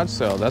actually a garage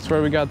sale. That's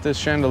where we got this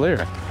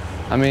chandelier.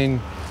 I mean,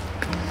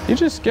 you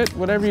just get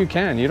whatever you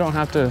can. You don't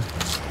have to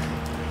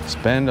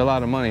spend a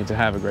lot of money to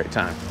have a great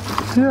time.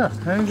 Yeah,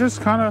 and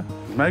just kind of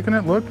making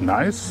it look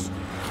nice.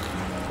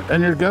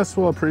 And your guests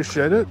will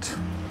appreciate it.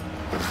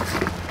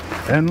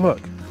 And look,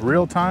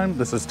 real time,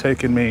 this has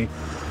taken me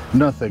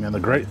nothing. And the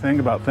great thing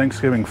about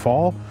Thanksgiving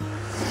fall,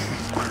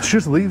 it's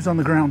just leaves on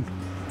the ground.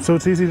 So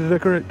it's easy to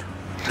decorate.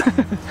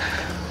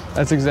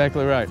 That's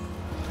exactly right.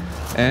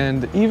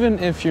 And even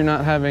if you're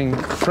not having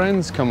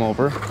friends come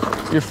over,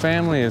 your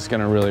family is going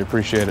to really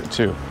appreciate it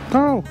too.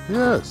 Oh,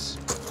 yes.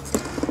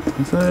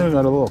 So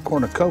got a little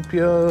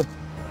cornucopia,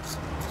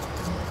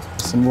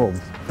 some little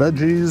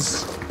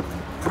veggies.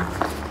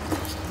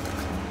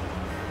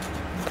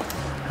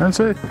 And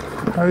see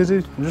how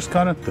easy, just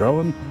kind of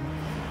throwing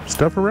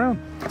stuff around.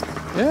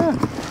 Yeah.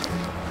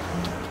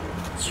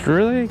 It's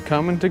really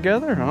coming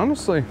together,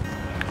 honestly.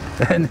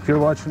 And you're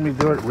watching me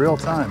do it real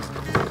time.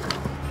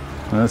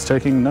 And it's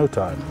taking no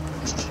time.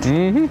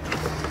 Mm-hmm.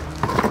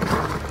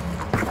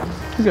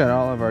 We got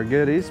all of our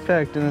goodies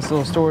packed in this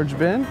little storage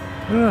bin.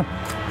 Yeah.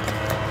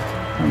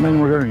 I mean,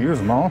 we're going to use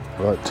them all,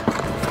 but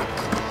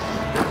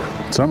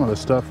some of the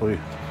stuff we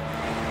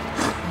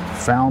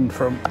found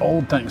from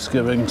old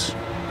Thanksgivings.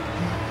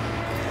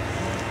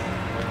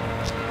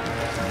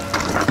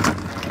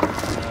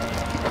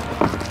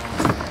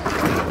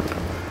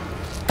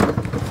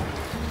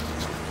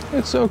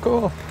 It's so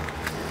cool.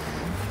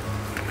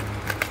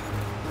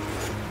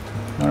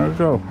 There we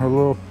go.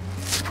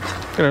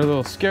 Got our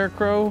little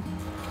scarecrow.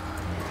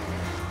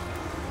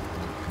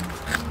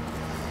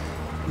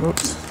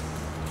 Oops.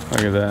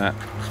 Look at that.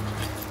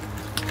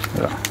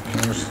 Yeah.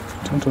 There's,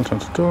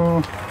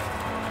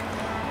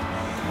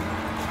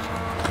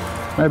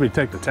 maybe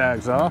take the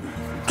tags off.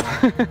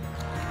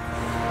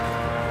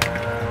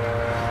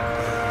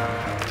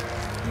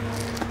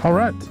 All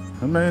right.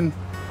 I mean,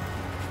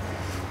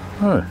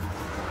 hey.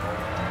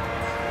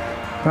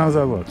 How's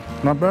that look?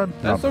 Not bad?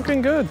 That's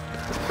looking good.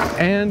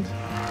 And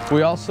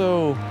we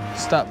also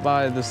stopped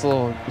by this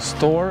little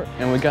store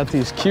and we got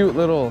these cute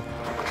little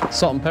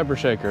salt and pepper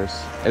shakers.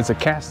 It's a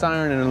cast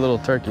iron and a little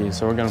turkey,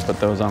 so we're gonna put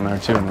those on there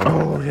too.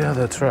 Oh yeah,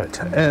 that's right.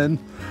 And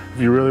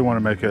if you really want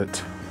to make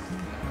it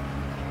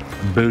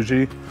bougie,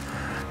 you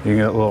can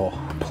get little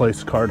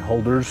place card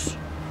holders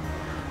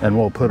and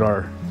we'll put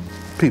our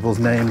people's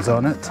names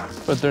on it.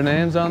 Put their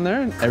names on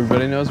there and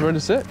everybody knows where to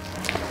sit.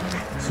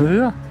 So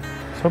yeah,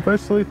 so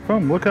basically,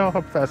 boom, look how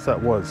fast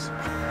that was.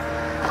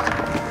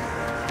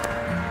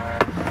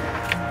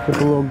 Put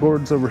the little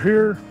gourds over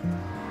here.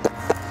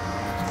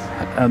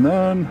 And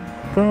then,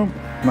 boom,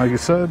 like you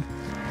said,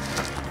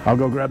 I'll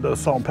go grab those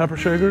salt and pepper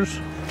shakers.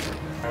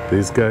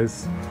 These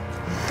guys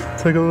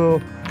take a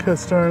little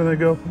cast iron and they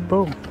go,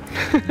 boom.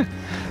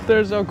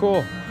 They're so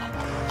cool.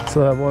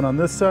 So I have one on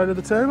this side of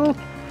the table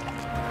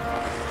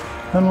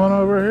and one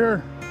over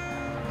here.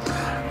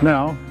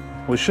 Now,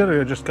 we should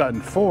have just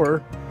gotten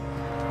 4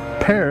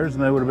 pairs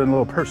and they would have been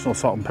little personal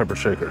salt and pepper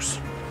shakers.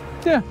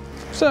 Yeah,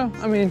 so,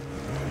 I mean,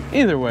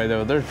 either way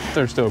though,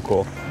 they're still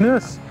cool.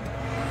 Yes.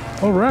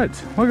 All right,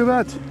 look at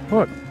that.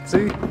 Look,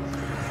 see?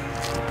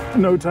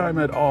 No time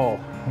at all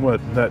what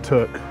that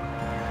took.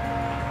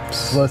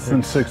 Less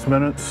than 6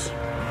 minutes.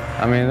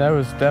 I mean, that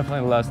was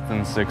definitely less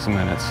than 6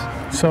 minutes.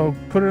 So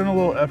put in a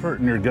little effort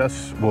and your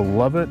guests will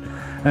love it.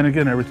 And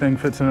again, everything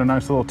fits in a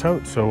nice little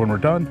tote. So when we're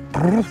done,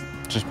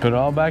 just put it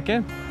all back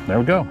in. There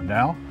we go.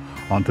 Now,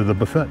 onto the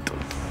buffet.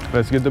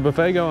 Let's get the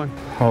buffet going.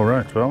 All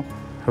right, well,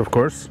 of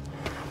course,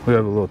 we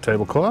have a little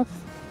tablecloth.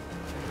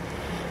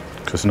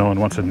 Because no one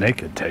wants a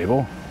naked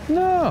table.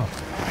 No,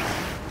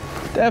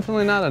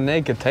 definitely not a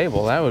naked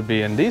table. That would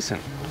be indecent.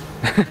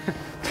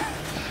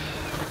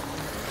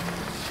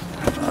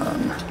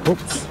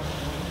 Oops.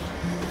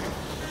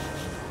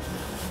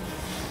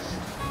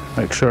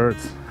 Make sure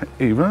it's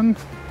even.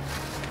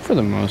 For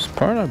the most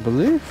part, I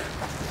believe.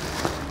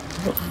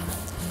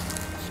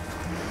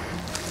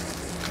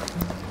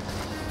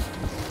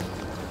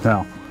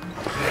 Now,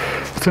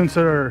 since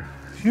they're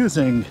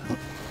using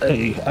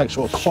a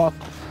actual cloth,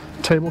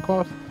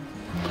 tablecloth,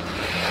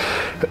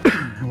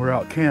 we're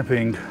out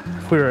camping.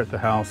 If we were at the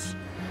house,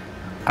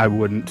 I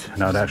wouldn't,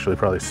 and I'd actually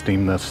probably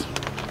steam this.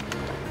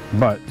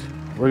 But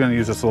we're gonna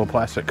use this little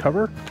plastic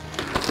cover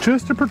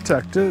just to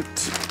protect it,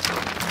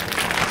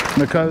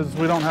 because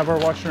we don't have our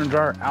washer and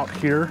dryer out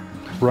here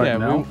right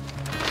now.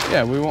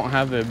 We won't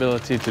have the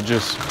ability to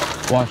just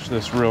wash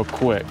this real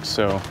quick,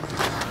 so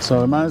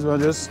we might as well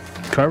just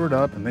cover it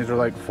up, and these are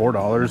like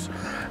 $4.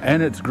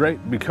 And it's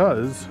great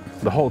because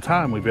the whole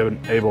time we've been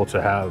able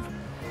to have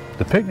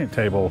the picnic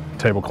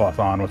tablecloth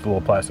on with the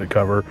little plastic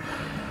cover,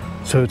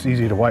 so it's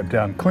easy to wipe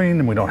down clean,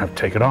 and we don't have to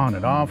take it on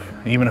and off.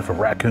 Even if a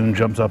raccoon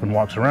jumps up and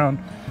walks around,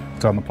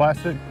 it's on the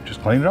plastic,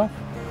 just clean it off.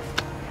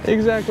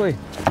 Exactly.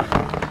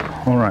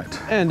 All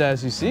right. And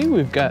as you see,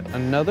 we've got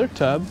another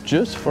tub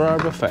just for our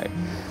buffet.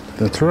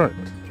 That's right.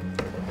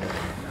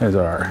 There's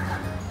our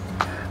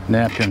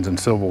napkins and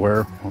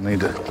silverware we'll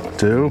need to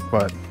do,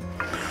 but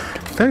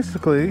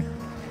basically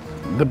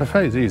the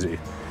buffet is easy.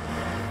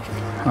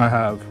 I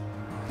have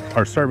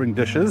our serving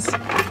dishes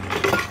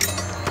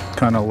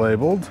kind of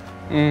labeled,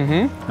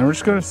 and we're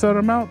just going to set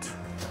them out.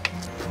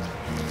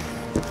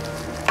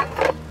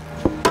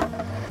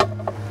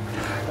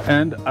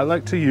 And I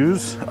like to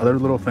use other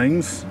little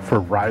things for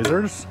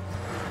risers,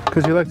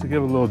 because you like to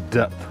give a little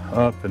depth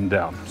up and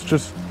down. It's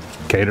just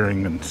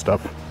catering and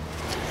stuff.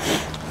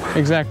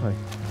 Exactly.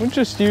 We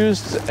just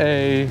used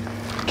a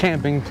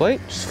camping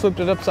plate, just flipped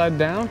it upside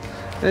down,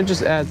 and it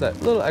just adds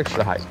that little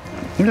extra height.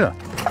 Yeah.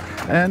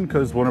 And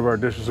because one of our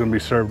dishes is going to be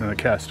served in a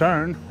cast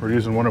iron, we're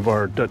using one of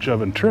our Dutch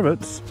oven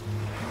trivets.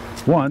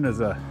 One is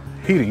a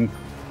heating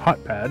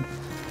hot pad.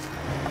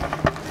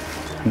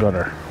 Got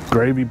our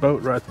gravy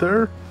boat right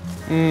there.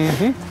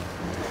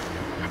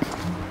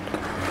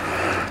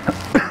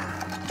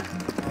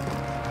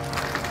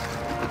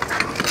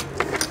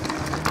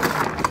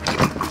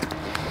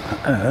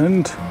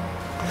 And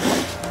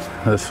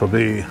this will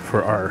be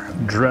for our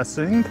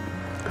dressing,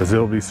 because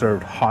it'll be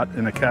served hot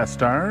in a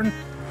cast iron.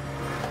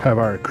 Have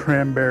our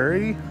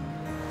cranberry,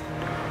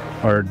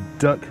 our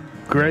duck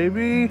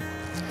gravy,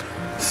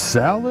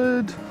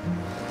 salad,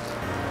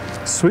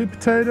 sweet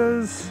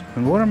potatoes,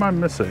 and what am I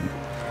missing?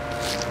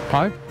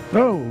 Pie?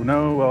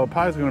 No, well,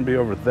 pie's gonna be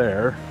over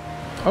there.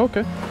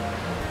 Okay.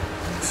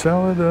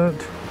 Salad,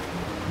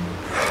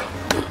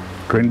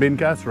 green bean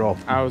casserole.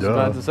 I was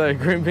about to say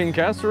green bean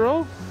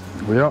casserole.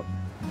 Yep.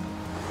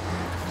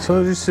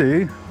 So as you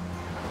see,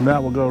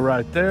 that will go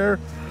right there.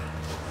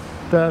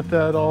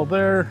 That all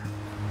there.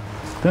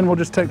 Then we'll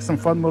just take some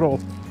fun little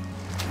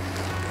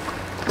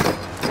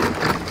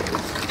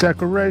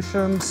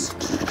decorations,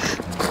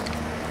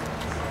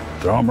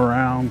 throw them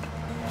around,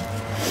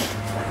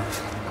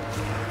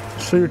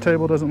 so your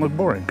table doesn't look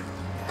boring.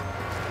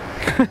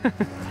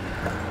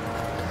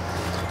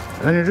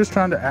 And you're just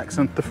trying to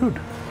accent the food.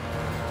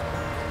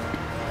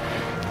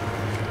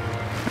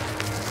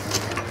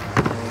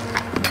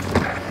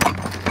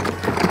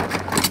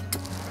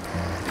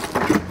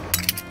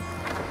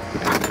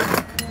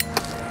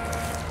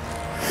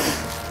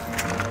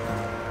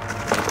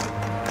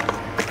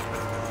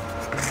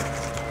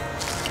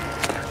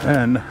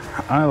 And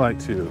I like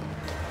to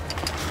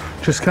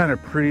just kind of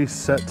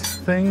preset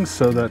things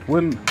so that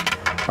when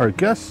our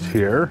guests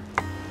here,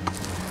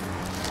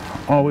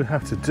 all we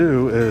have to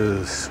do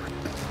is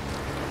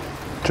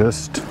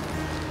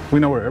we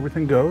know where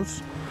everything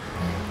goes,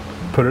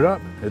 put it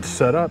up, it's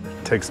set up,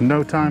 takes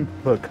no time.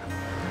 Look,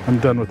 I'm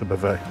done with the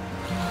buffet.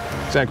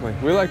 Exactly.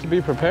 We like to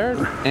be prepared,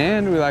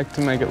 and we like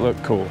to make it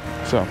look cool.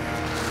 So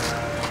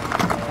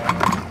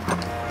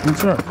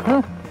that's right.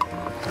 Well,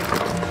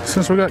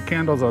 since we got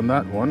candles on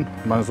that one,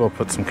 might as well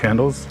put some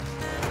candles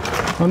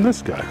on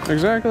this guy.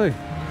 Exactly.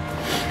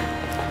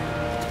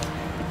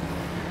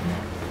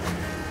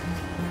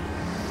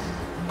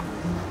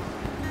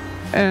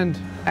 And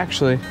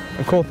actually,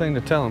 a cool thing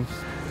to tell them,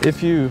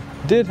 if you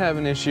did have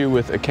an issue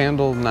with a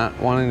candle not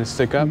wanting to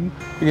stick up, you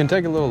can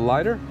take a little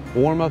lighter,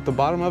 warm up the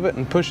bottom of it,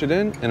 and push it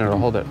in, and it'll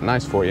hold it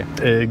nice for you.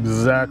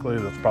 Exactly,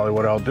 that's probably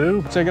what I'll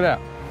do. Check it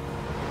out.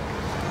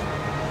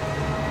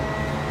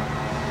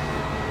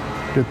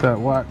 Get that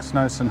wax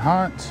nice and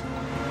hot,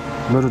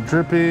 a little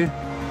drippy,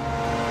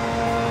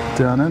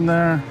 down in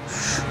there,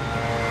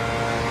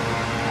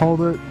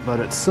 hold it, let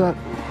it set.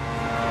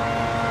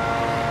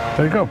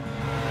 There you go.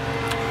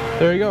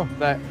 There you go.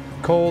 That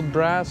cold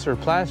brass or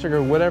plastic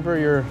or whatever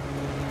your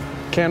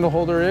candle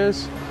holder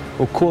is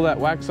will cool that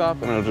wax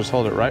off, and it'll just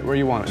hold it right where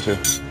you want it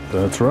to.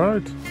 That's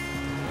right.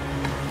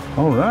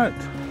 All right.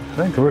 I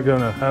think we're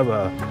gonna have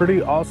a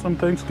pretty awesome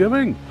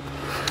Thanksgiving.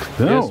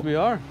 No. Yes, we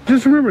are.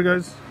 Just remember,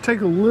 guys,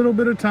 take a little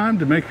bit of time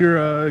to make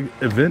your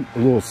event a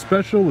little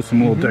special with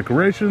some little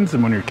decorations.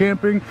 And when you're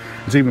camping,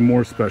 it's even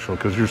more special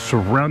because you're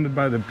surrounded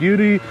by the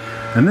beauty.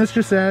 And this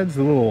just adds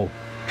a little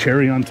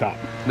cherry on top.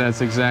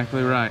 That's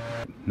exactly right.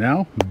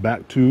 Now,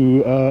 back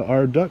to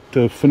our duck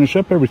to finish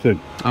up everything.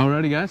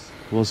 Alrighty, guys.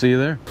 We'll see you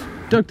there.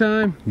 Duck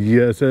time.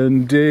 Yes,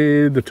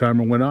 indeed. The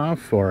timer went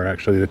off, or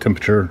actually the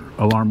temperature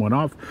alarm went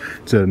off.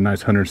 It's a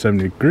nice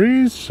 170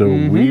 degrees, so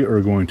we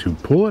are going to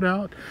pull it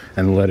out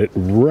and let it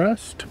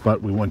rest.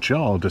 But we want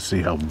y'all to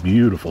see how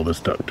beautiful this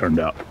duck turned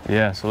out.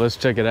 Yeah, so let's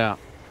check it out.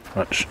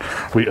 Watch.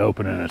 We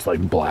open it and it's like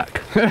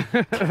black.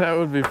 That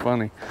would be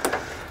funny.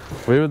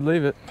 We would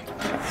leave it.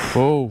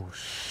 Oh,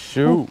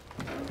 shoot.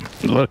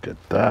 Look at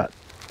that.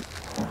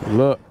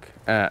 Look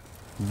at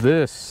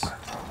this.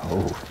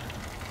 Oh.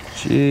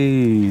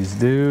 Jeez,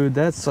 dude,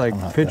 that's like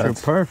picture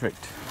perfect.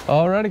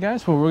 Alrighty,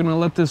 guys, well, we're gonna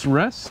let this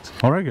rest.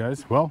 All right,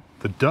 guys, well,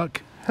 the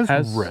duck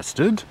has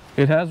rested.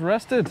 It has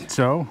rested.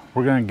 So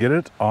we're gonna get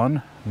it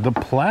on the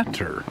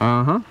platter.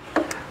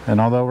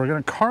 And although we're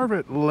gonna carve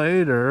it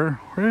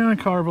later, we're gonna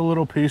carve a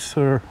little piece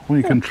so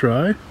we can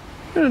try.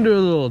 We're gonna do a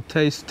little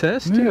taste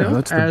test, you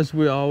know, as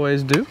we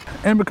always do.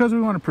 And because we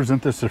want to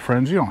present this to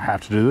friends, you don't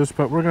have to do this,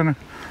 but we're gonna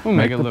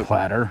make the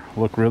platter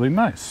look really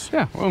nice.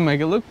 Yeah, we'll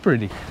make it look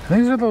pretty.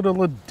 These are the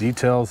little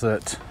details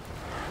that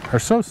are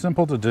so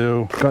simple to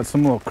do. Got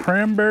some little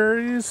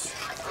cranberries.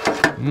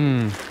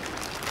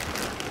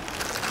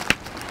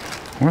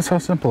 That's how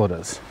simple it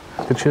is.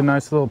 Get you a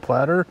nice little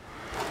platter.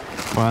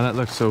 Wow, that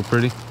looks so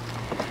pretty.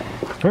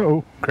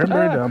 Uh-oh,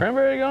 cranberry down.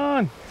 Cranberry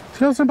gone.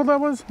 See how simple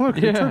that was? Look,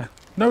 it took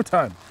no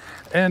time.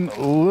 And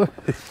look,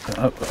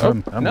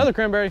 another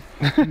cranberry.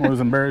 I'm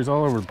losing berries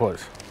all over the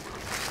place.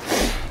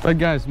 But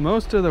guys,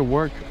 most of the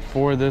work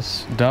for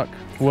this duck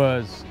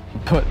was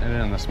putting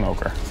it in the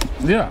smoker.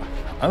 Yeah,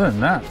 other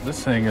than that,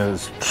 this thing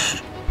has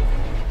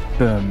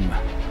been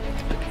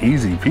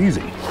easy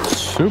peasy.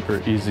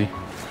 Super easy.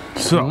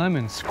 So,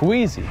 lemon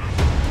squeezy.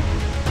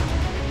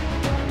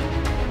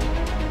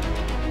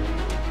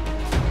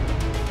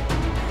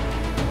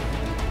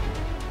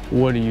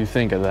 What do you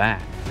think of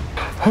that?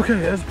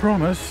 Okay, as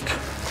promised,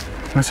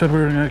 I said we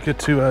were gonna get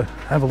to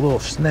have a little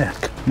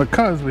snack.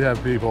 Because we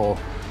have people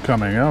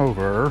coming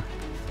over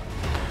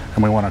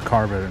and we want to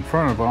carve it in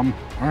front of them,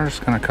 we're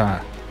just gonna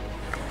kind of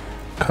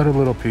cut a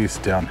little piece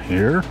down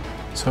here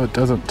so it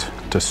doesn't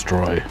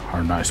destroy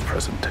our nice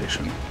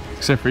presentation.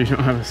 Except for you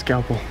don't have a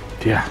scalpel.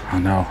 Yeah, I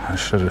know. I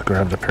should have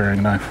grabbed a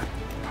paring knife.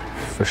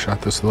 Fish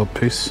out this little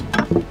piece.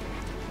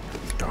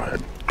 Go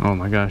ahead. Oh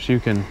my gosh,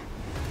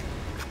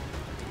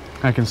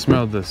 I can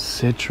smell the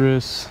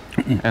citrus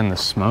and the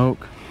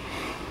smoke.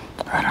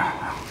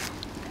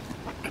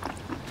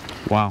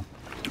 Wow.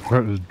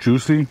 That is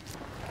juicy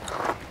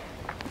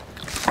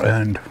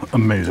and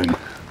amazing.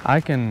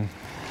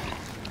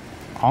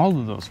 All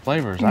of those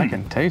flavors, I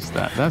can taste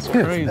that. That's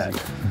crazy. That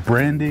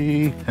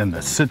brandy and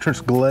the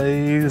citrus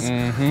glaze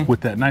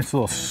with that nice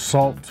little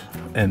salt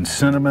and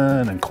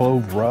cinnamon and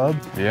clove rub.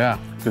 Yeah.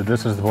 Dude,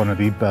 this is one of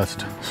the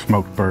best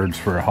smoked birds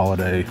for a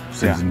holiday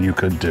season you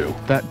could do.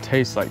 That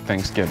tastes like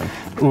Thanksgiving.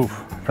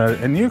 Oof.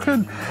 And you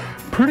could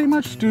pretty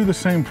much do the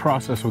same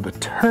process with a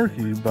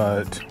turkey,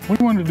 but we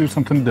want to do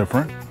something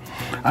different.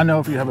 I know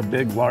if you have a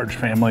big, large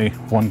family,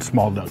 one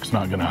small duck's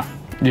not gonna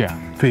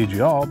feed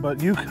you all,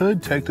 but you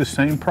could take the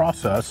same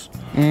process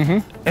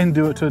and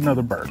do it to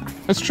another bird.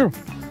 It's true.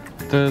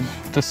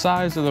 The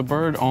size of the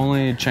bird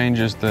only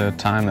changes the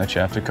time that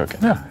you have to cook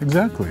it. Yeah,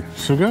 exactly.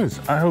 So guys,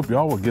 I hope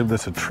y'all will give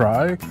this a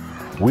try.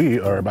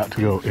 We are about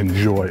to go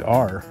enjoy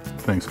our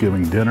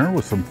Thanksgiving dinner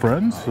with some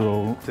friends.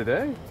 So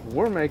today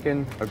we're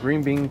making a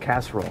green bean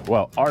casserole.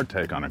 Well, our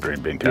take on a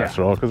green bean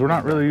casserole, because we're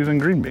not really using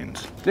green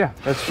beans. Yeah,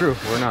 that's true.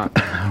 We're not.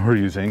 We're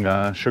using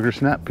sugar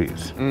snap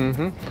peas.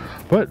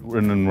 But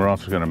and then we're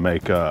also going to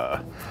make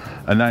a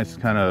nice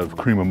kind of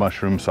cream of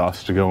mushroom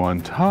sauce to go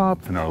on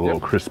top, and our little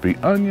crispy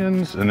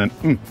onions, and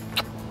then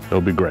it'll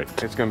be great.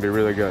 It's gonna be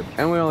really good.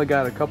 And we only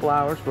got a couple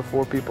hours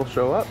before people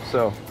show up,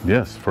 so.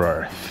 Yes, for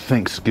our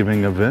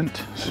Thanksgiving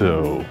event.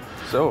 So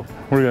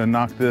we're gonna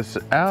knock this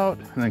out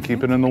and then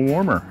keep it in the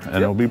warmer,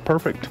 and it'll be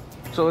perfect.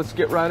 So let's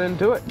get right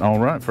into it. All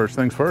right, first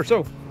things first.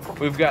 So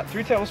we've got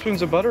 3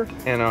 tablespoons of butter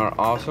and our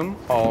awesome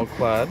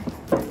all-clad.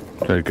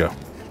 There you go.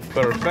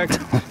 Perfect.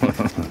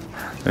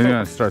 And you're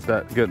gonna start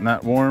getting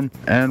that warm,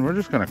 and we're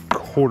just gonna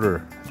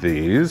quarter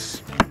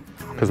these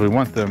because we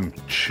want them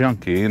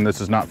chunky, and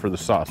this is not for the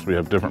sauce. We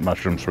have different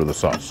mushrooms for the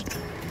sauce.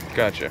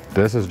 Gotcha.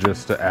 This is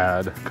just to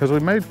add, because we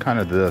made kind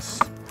of this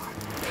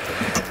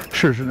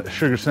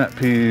sugar snap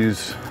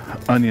peas,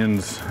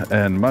 onions,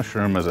 and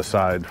mushroom as a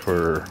side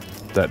for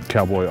that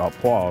cowboy au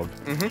poivre,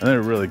 and they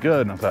were really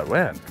good, and I thought,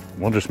 man,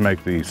 we'll just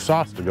make the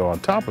sauce to go on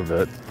top of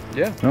it.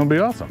 Yeah. And it'll be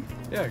awesome.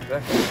 Yeah,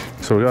 exactly.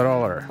 So we got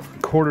all our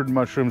quartered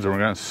mushrooms, and we're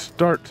gonna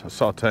start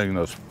sauteing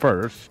those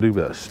first. Do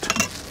best.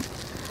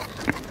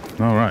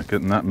 All right,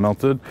 getting that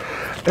melted.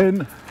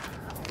 And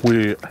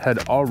we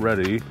had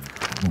already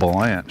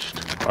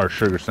blanched our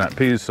sugar snap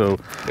peas, so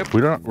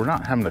we're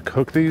not having to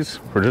cook these.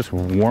 We're just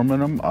warming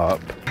them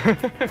up.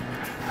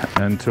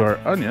 And to our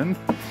onion,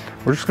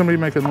 we're just gonna be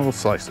making little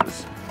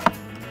slices.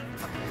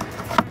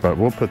 But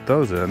we'll put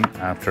those in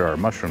after our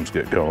mushrooms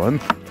get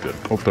going. Good,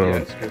 we'll throw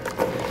in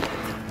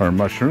our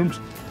mushrooms.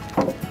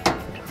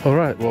 All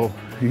right, well,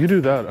 you do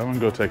that, I'm gonna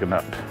go take a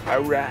nap. All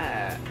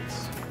right.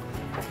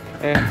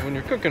 And when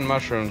you're cooking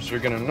mushrooms, you're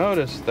gonna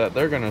notice that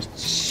they're gonna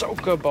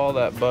soak up all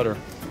that butter.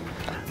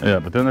 Yeah,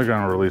 but then they're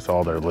gonna release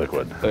all their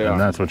liquid. And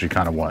that's what you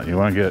kind of want. You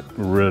wanna get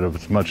rid of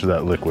as much of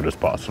that liquid as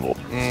possible.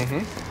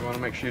 You wanna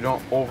make sure you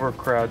don't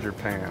overcrowd your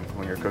pan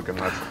when you're cooking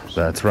mushrooms.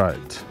 That's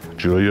right.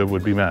 Julia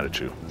would be mad at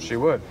you. She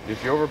would.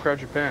 If you overcrowd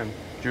your pan,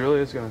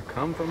 Julia's gonna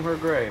come from her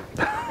grave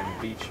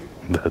and beat you.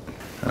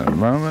 At a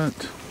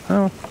moment,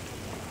 well,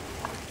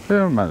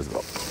 yeah, might as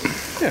well.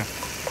 Yeah.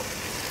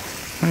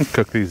 And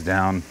cook these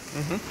down.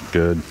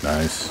 Good,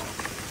 nice.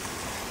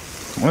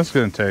 That's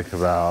gonna take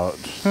about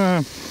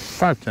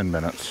 5-10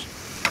 minutes.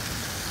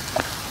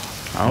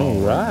 All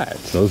right.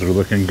 Those are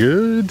looking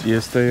good.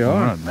 Yes, they are. All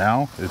right,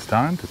 now it's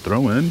time to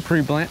throw in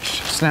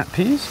Pre-blanched snap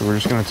peas. So we're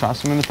just gonna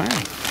toss them in the pan.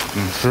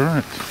 That's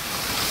right.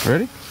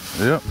 Ready?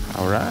 Yep.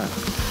 All right.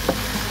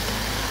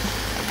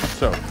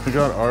 So we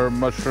got our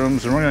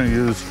mushrooms, and we're gonna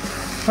use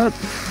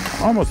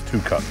almost 2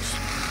 cups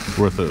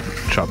worth of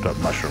chopped up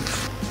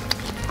mushrooms.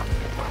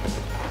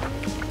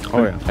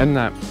 Oh yeah. And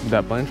that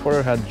blanched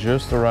water had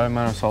just the right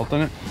amount of salt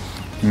in it.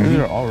 These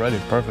are already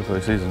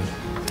perfectly seasoned.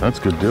 That's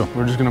a good deal.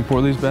 We're just gonna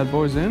pour these bad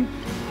boys in.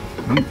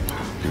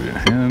 Give you a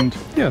hand.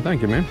 Yeah,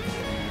 thank you, man.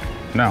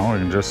 Now we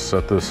can just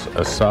set this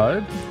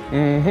aside.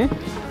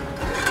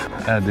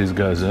 Add these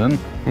guys in.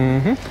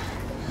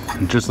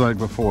 And just like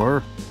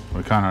before,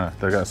 they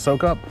gotta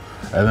soak up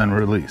and then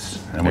release.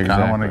 And we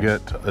kind of want to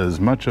get as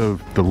much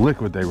of the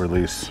liquid they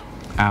release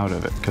out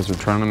of it because we're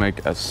trying to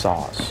make a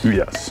sauce.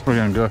 Yes. We're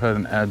gonna go ahead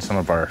and add some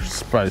of our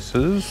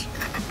spices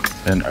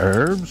and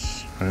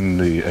herbs and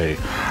a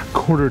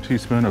 1/4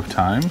 teaspoon of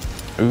thyme.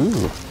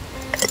 Ooh.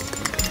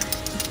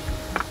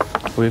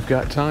 We've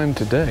got time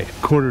today.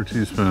 1/4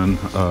 teaspoon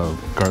of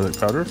garlic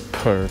powder.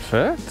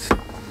 Perfect.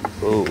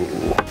 Oh.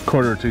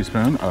 1/4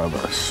 teaspoon of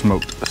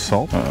smoked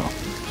salt. Oh,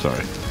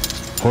 sorry.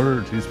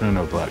 1/4 teaspoon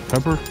of black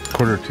pepper.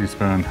 1/4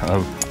 teaspoon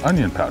of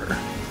onion powder.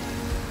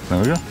 There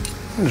we go.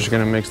 I'm just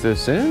gonna mix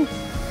this in.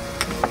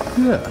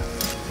 Yeah.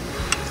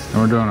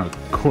 And we're doing a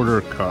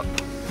 1/4 cup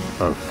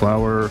of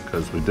flour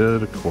because we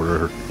did a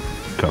 1/4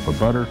 cup of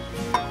butter.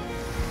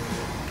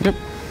 Yep.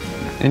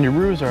 And your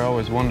roux are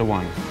always 1 to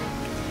 1.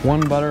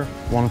 1 butter,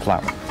 1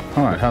 flour.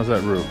 All right, how's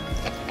that roux?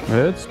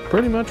 It's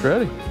pretty much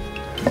ready.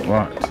 All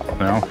right,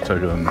 now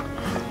take in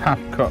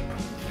 1/2 cup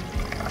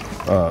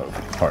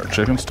of our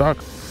chicken stock.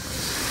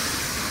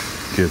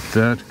 Get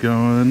that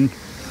going.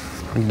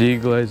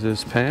 Deglaze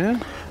this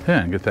pan.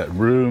 Yeah, and get that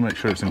roux, make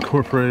sure it's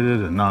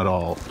incorporated and not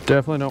all.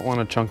 Definitely don't want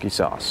a chunky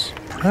sauce.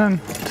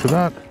 And to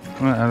that,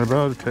 I'm gonna add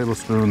about a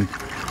tablespoon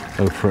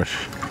of fresh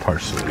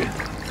parsley.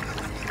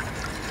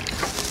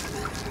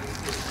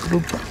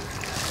 Oop.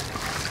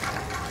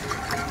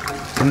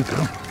 There we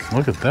go.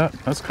 Look at that,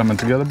 that's coming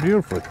together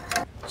beautifully.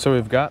 So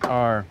we've got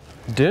our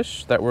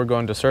dish that we're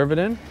going to serve it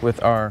in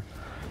with our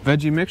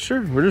veggie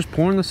mixture. We're just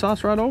pouring the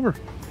sauce right over.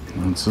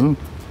 That's it.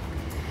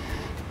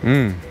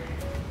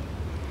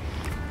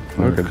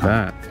 Look at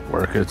that.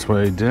 Work its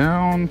way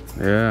down.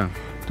 Yeah.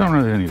 Don't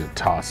really need to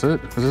toss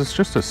it because it's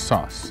just a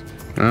sauce.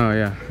 Oh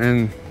yeah,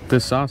 and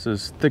this sauce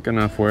is thick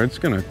enough where it's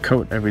gonna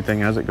coat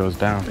everything as it goes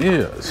down.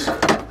 Yes.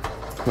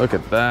 Look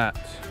at that.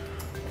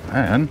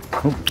 And,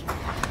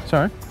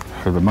 Sorry.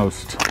 For the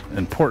most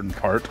important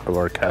part of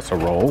our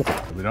casserole,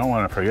 we don't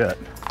want to forget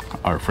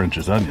our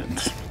French's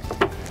onions.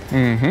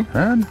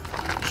 And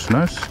just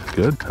nice,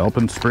 good,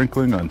 helping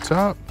sprinkling on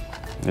top.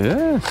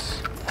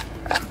 Yes.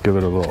 Give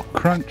it a little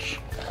crunch.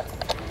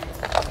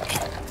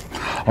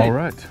 All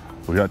right,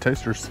 we got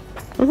tasters.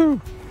 Woohoo.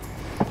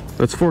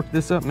 Let's fork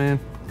this up, man.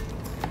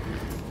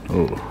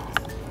 Oh,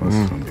 this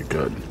is gonna be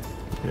good.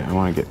 Yeah, I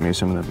want to get me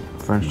some of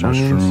the French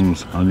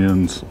Mushrooms,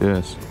 onions.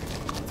 Yes.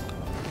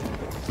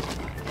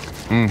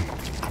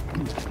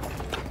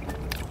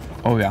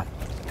 Oh yeah.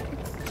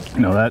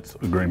 No, that's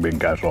a green bean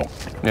casserole.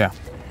 Yeah.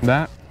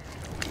 That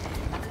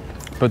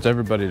puts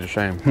everybody to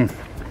shame.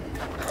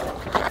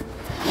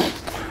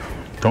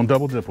 Don't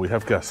double dip, we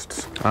have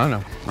guests. I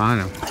know.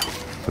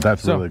 But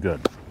that's really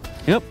good.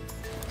 Yep.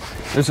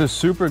 This is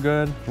super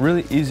good,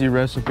 really easy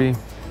recipe.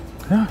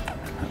 Yeah.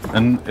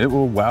 And it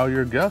will wow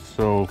your guests,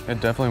 so It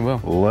definitely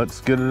will.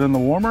 let's get it in the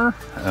warmer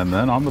and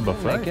then on the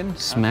buffet. Making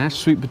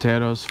smashed sweet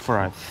potatoes for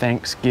our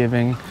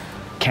Thanksgiving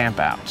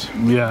campout.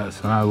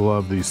 Yes, and I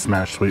love these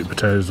smashed sweet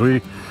potatoes.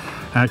 We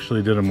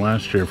actually did them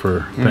last year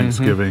for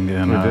Thanksgiving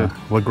in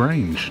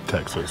LaGrange,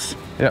 Texas.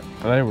 Yep,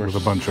 they were With a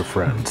bunch of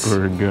friends.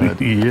 super good.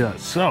 Yeah,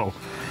 so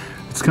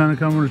it's kind of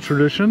coming to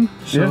tradition.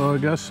 So I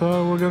guess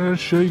we're gonna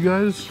show you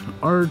guys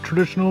our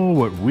traditional,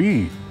 what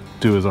we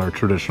do as our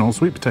traditional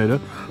sweet potato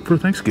for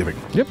Thanksgiving.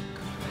 Yep.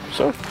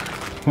 So,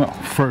 well,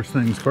 first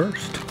things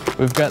first.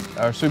 we've got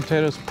our sweet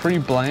potatoes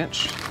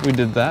pre-blanched. We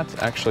did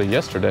that actually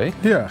yesterday.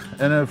 Yeah,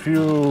 and if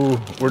you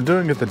were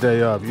doing it the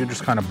day of, you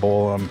just kind of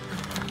boil them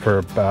for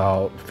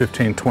about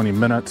 15-20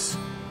 minutes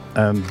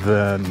and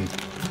then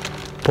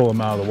pull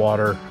them out of the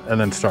water and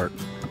then start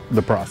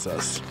the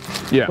process.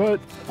 Yeah. But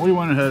we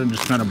went ahead and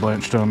just kind of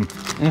blanched them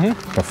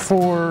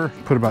before,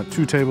 put about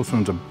 2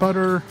 tablespoons of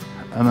butter,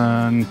 and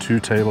then 2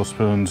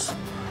 tablespoons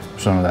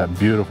of some of that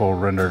beautiful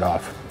rendered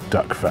off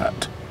duck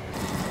fat.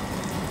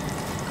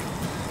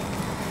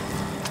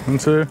 And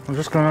so I'm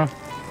just gonna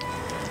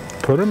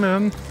put them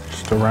in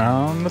just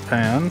around the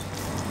pan.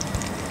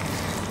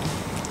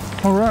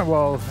 All right,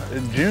 while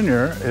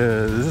Junior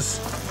is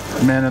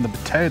manning the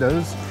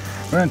potatoes,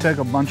 we're gonna take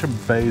a bunch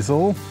of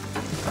basil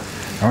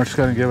and we're just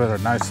gonna give it a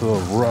nice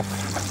little rough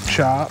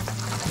chop,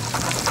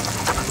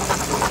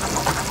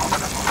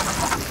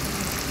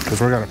 because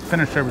we're gonna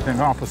finish everything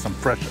off with some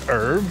fresh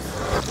herbs.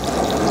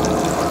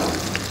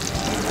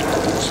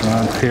 Just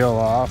gonna peel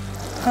off,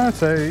 I'd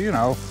say, you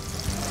know,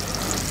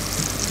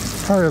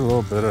 probably a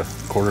little bit of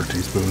 1/4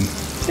 teaspoon.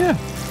 Yeah.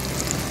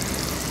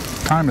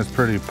 Thyme is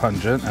pretty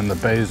pungent, and the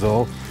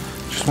basil,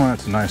 just want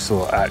it's a nice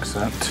little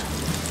accent.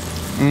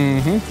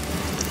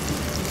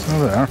 So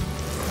there.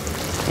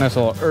 Nice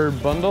little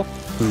herb bundle.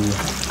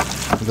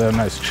 Give that a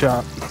nice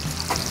chop.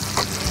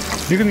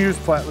 You can use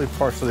flat leaf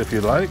parsley if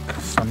you like.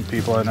 Some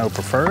people I know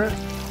prefer it.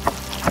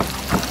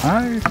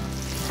 I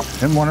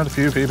am one of the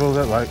few people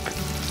that like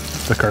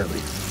the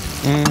curly.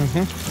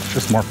 It's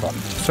just more fun.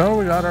 So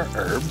we got our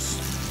herbs.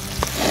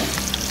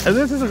 And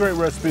this is a great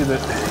recipe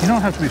that you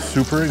don't have to be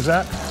super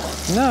exact.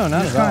 No, not at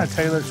all. Just kind of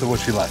tailor it to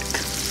what you like.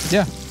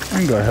 Yeah. We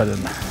can go ahead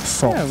and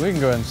salt. Yeah, we can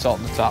go ahead and salt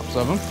the tops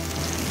of them.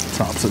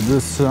 Tops of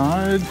this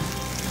side.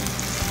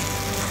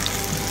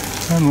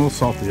 And we'll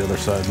salt the other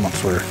side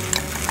once we're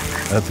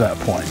at that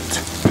point.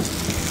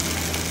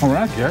 All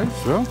right, guys,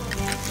 so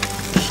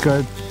just go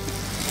ahead.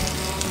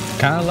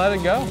 Kind of let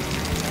it go.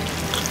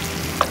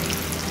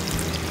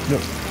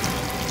 Yep.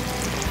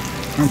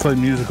 I'm gonna play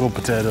musical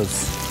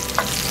potatoes.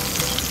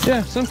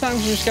 Yeah,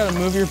 sometimes you just gotta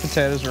move your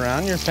potatoes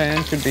around. Your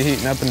pan could be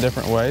heating up in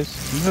different ways.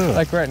 Yeah.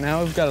 Like right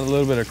now, we've got a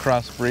little bit of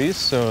cross breeze,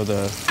 so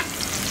the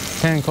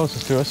pan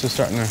closest to us is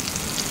starting to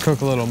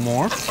cook a little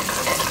more.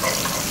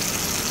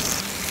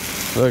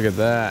 Look at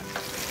that.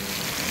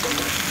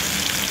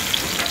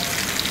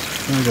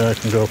 Maybe I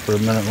can go for a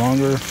minute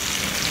longer.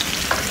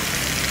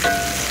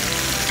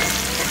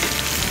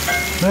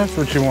 That's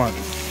what you want.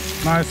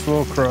 Nice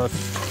little crust.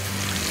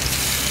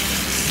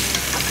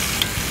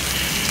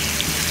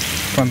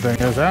 Fun thing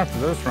is, after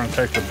this, we're gonna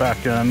take the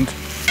back end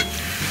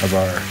of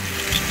our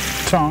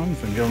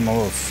tongs and give them a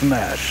little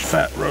smash.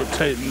 Fat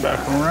rotating back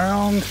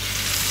around.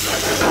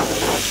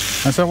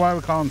 That's why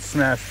we call them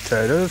smashed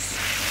potatoes.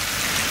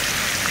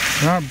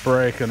 We're not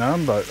breaking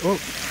them, but oh.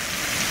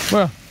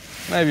 Well,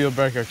 maybe you'll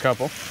break a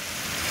couple.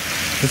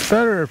 It's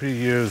better if you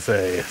use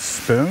a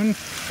spoon,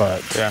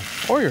 but yeah,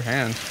 or your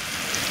hand.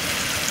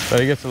 But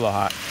it gets a little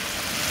hot.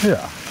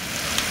 Yeah.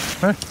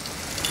 Okay.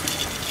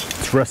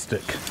 It's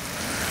rustic.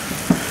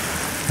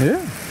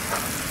 Yeah.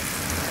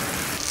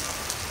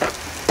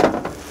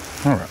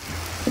 All right.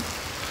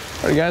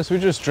 All right, guys, we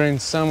just drained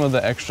some of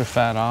the extra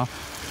fat off.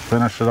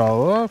 Finish it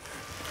all up.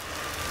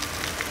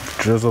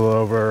 Drizzle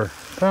over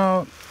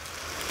about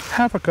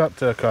 1/2 cup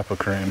to a cup of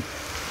cream.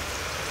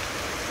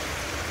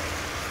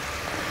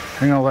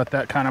 I'm gonna let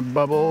that kind of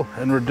bubble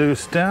and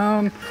reduce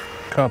down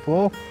a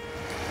couple.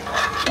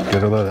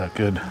 Get a lot of that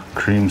good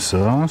cream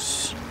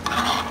sauce.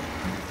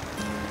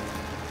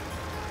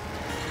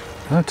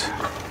 But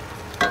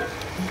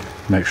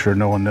make sure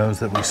no one knows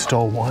that we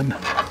stole one.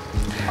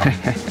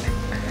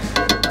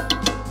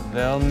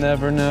 They'll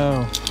never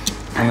know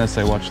unless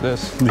they watch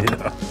this.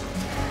 Yeah.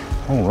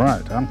 All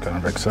right, I'm kind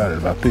of excited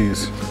about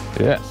these.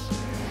 Yes.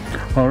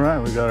 All right,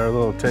 we got our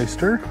little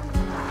taster.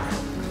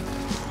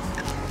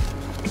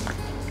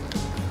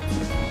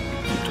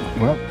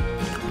 Well,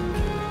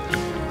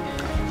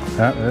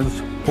 that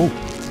is, oh,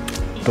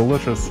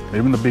 delicious.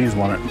 Even the bees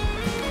want it.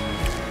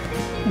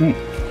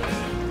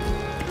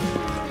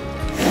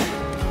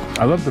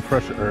 I love the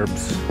fresh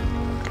herbs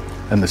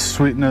and the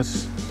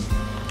sweetness.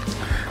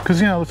 Because,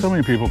 you know, so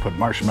many people put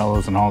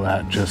marshmallows and all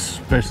that,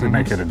 just basically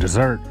make it a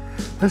dessert.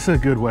 This is a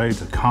good way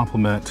to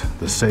complement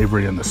the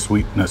savory and the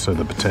sweetness of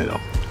the potato.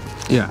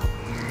 Yeah,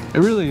 it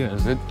really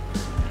is. It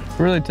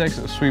really takes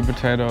a sweet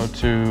potato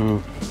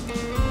to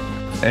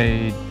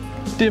a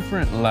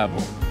different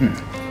level.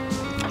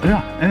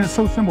 Yeah, and it's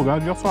so simple,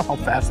 guys. Y'all saw how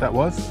fast that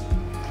was?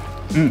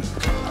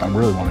 I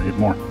really want to eat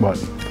more, but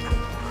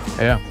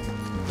yeah.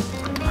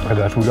 I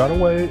guess we gotta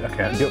wait. I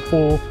can't get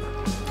full.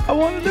 I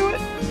want to do it.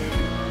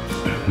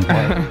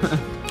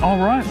 All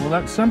right, well,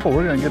 that's simple.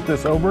 We're gonna get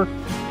this over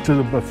to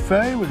the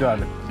buffet. We got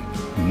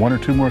 1 or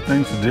 2 more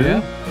things to do.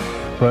 Yeah.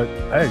 But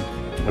hey,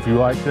 if you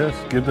like this,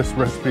 give this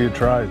recipe a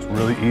try. It's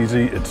really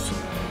easy, it's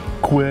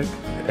quick,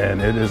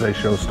 and it is a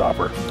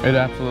showstopper. It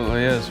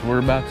absolutely is. We're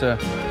about to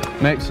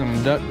make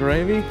some duck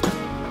gravy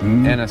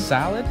and a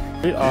salad.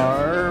 We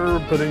are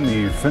putting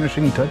the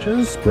finishing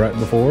touches right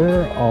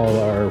before all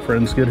our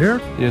friends get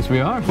here. Yes, we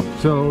are.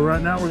 So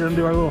right now we're gonna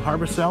do our little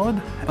harvest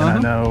salad. And I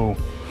know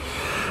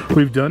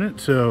we've done it,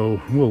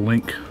 so we'll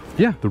link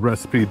the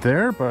recipe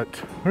there, but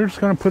we're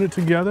just gonna put it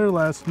together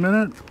last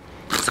minute.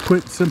 Let's put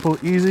quick, simple,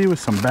 easy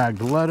with some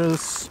bagged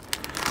lettuce.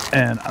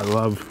 And I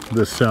love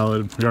this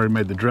salad. We already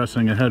made the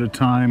dressing ahead of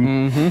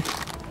time. It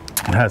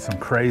has some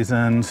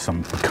craisins,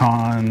 some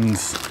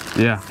pecans,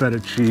 feta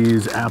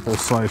cheese, apple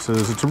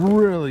slices. It's a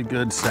really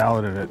good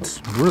salad, and it's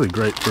really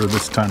great for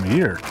this time of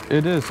year.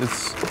 It is.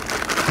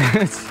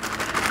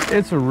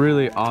 It's a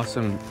really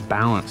awesome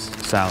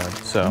balanced salad.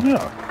 So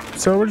yeah.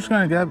 So we're just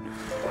gonna get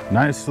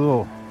nice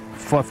little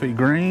fluffy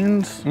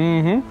greens,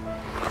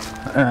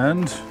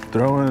 and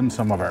throw in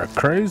some of our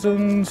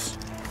craisins.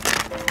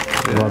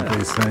 Love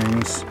these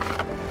things.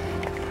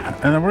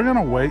 And then we're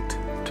gonna wait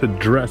to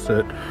dress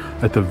it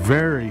at the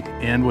very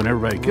end when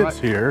everybody gets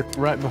here.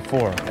 Right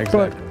before,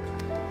 exactly. But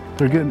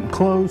they're getting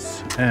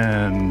close,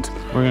 and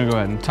we're gonna go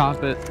ahead and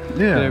top it.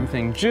 Get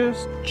everything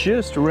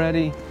just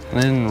ready.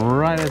 And then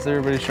right as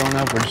everybody's showing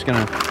up, we're just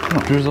gonna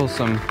drizzle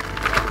some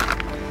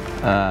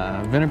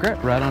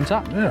vinaigrette right on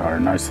top. Yeah,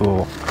 our nice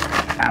little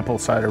apple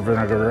cider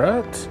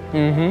vinaigrette.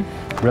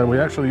 But we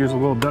actually used a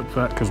little duck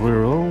fat because we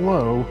were a little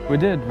low. We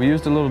did. We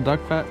used a little duck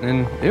fat,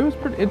 and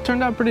it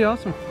turned out pretty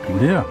awesome.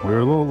 Yeah, we were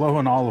a little low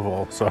in olive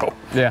oil, so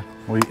yeah,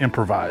 we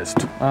improvised.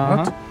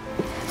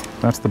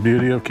 That's the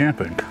beauty of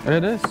camping.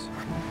 It is.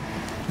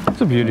 It's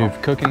the beauty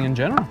of cooking in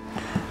general.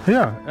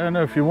 Yeah, and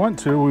if you want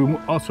to, we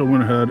also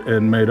went ahead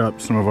and made up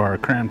some of our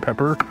cran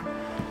pepper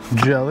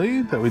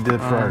jelly that we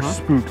did for our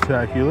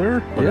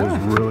spooktacular. It was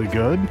really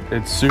good.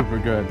 It's super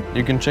good.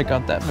 You can check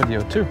out that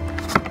video too.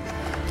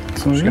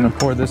 So I'm just gonna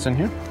pour this in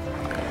here.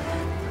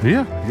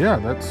 Yeah,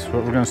 that's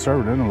what we're gonna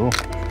serve it in, a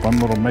fun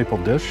little maple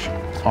dish.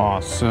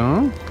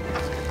 Awesome.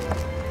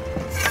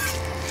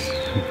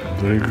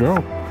 There you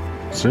go.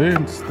 See,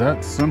 it's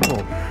that simple.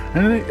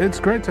 And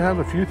it's great to have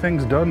a few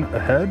things done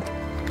ahead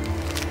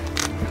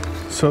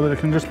so that it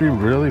can just be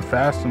really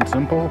fast and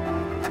simple.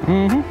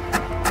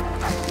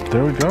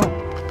 There we go.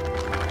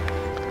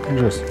 And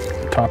just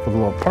top with a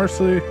little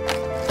parsley.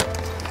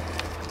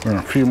 And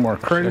a few more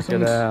craisins.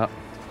 Check it out.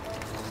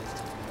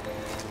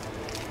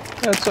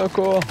 That's so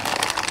cool.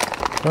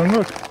 And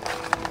look,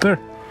 there,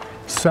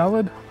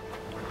 salad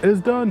is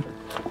done.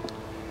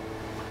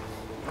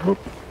 Oop.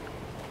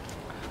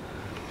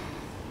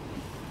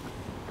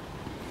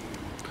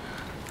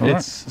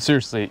 It's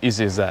seriously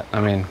easy as that.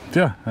 I mean,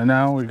 yeah. And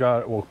now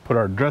we'll put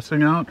our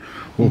dressing out.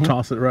 We'll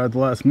toss it right at the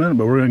last minute,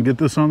 but we're gonna get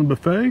this on the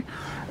buffet.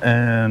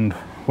 And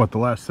the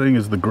last thing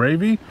is the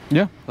gravy.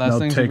 Yeah, last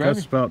thing's the gravy. It'll take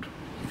us about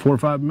 4 or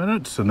 5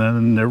 minutes, and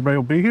then everybody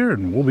will be here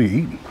and we'll be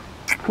eating.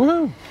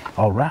 Woohoo!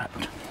 All right.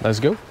 Let's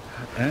go.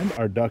 And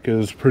our duck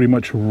is pretty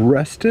much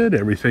rested.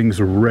 Everything's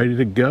ready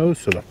to go.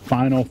 So the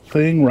final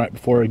thing right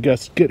before our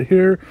guests get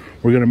here,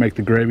 we're gonna make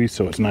the gravy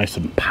so it's nice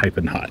and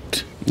piping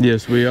hot.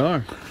 Yes, we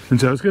are. And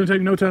so it's gonna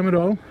take no time at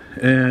all.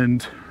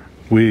 And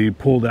we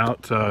pulled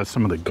out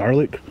some of the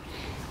garlic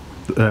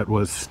that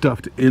was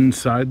stuffed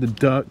inside the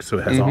duck, so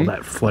it has all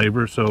that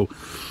flavor. So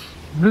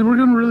we're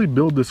gonna really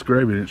build this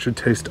gravy, and it should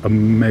taste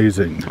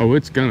amazing. Oh,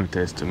 it's gonna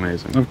taste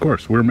amazing. Of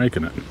course, we're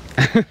making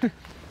it.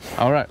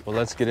 All right, well,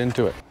 let's get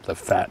into it. The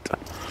fat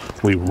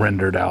we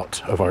rendered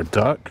out of our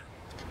duck.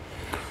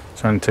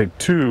 So I'm gonna take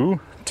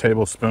 2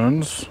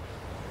 tablespoons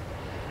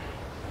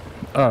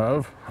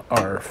of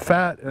our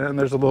fat, and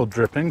there's a little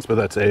drippings, but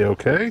that's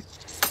a-okay,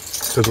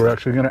 because we're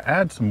actually gonna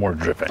add some more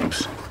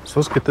drippings.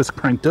 So let's get this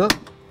cranked up.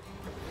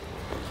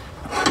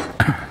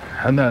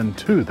 And then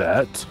to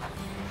that,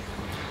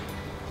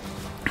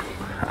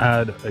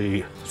 add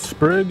a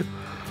sprig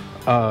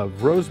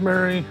of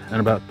rosemary and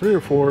about 3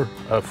 or 4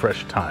 of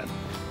fresh thyme.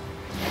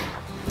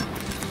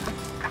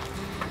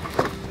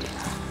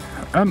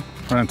 And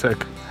we're gonna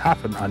take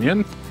half an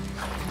onion.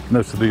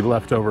 This is the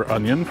leftover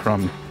onion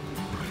from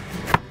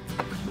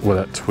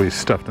what we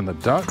stuffed in the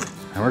duck.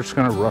 And we're just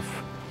gonna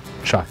rough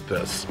chop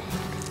this.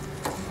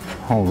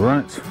 All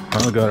right,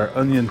 well, we got our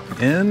onion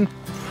in.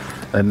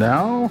 And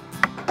now,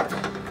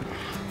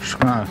 just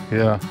gonna,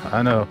 yeah,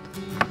 I know.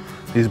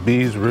 These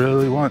bees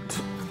really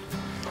want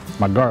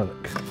my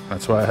garlic.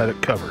 That's why I had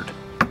it covered.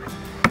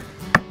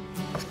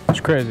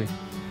 It's crazy.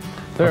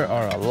 There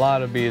are a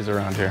lot of bees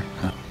around here.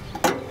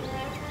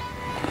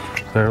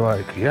 They're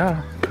like,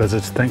 yeah, because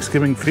it's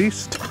Thanksgiving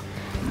feast.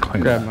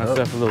 Grab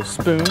myself a little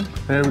spoon.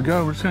 There we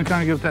go. We're just gonna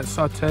kind of give that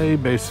saute.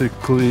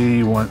 Basically,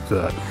 you want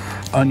the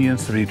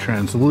onions to be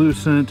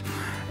translucent,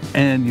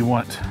 and you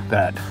want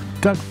that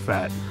duck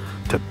fat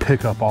to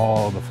pick up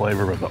all the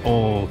flavor of the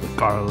oil, the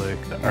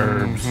garlic, the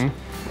herbs.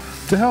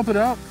 To help it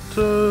out,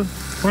 we're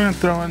gonna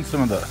throw in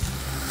some of the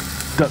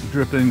duck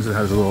drippings. It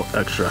has a little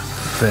extra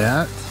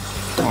fat.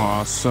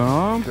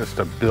 Awesome. Just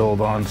to build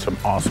on some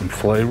awesome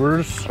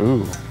flavors.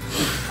 Ooh.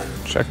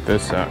 Check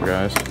this out,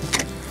 guys.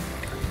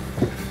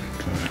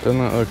 Doesn't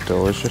that look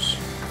delicious?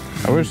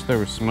 I wish there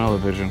was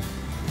smell-o-vision.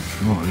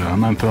 Oh yeah,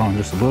 and I'm throwing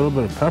just a little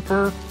bit of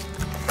pepper.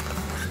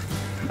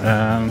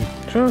 And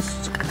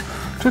just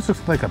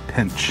like a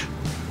pinch.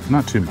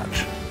 Not too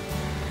much.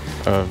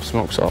 Of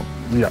smoked salt.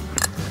 Yep.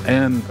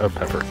 And of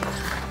pepper.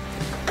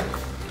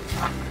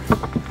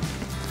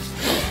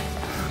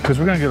 Because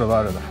we're gonna get a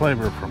lot of the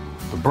flavor from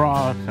the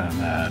broth and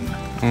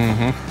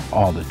then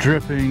all the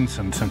drippings.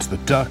 And since the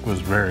duck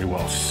was very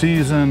well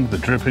seasoned, the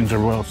drippings are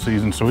well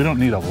seasoned, so we don't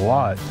need a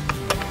lot.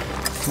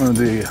 One of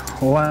the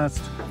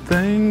last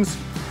things,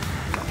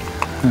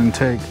 and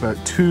take about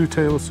 2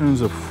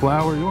 tablespoons of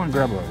flour. You want to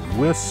grab a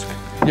whisk.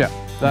 Yeah,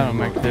 that'll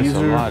make this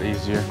a lot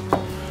easier.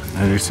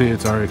 As you see,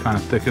 it's already kind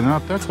of thickened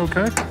up. That's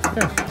okay.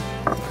 Yeah.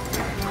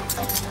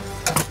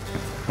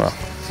 Well,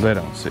 they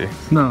don't see.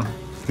 No,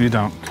 you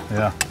don't.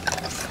 Yeah.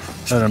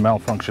 Had a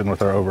malfunction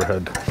with our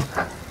overhead.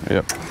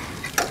 Yep.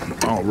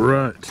 All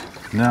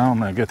right. Now I'm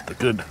gonna get the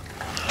good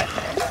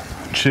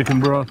chicken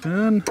broth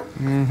in.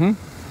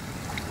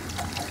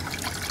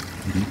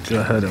 Go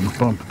ahead and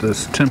bump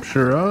this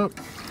temperature up,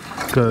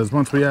 because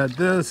once we add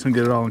this and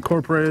get it all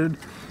incorporated,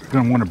 you're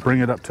gonna want to bring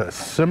it up to a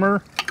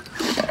simmer.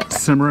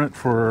 Simmer it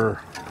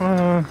for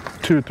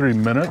 2 or 3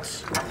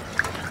 minutes,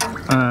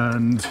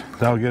 and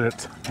that'll get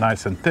it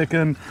nice and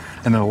thickened.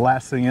 And then the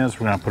last thing is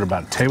we're gonna put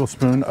about a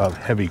tablespoon of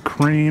heavy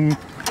cream,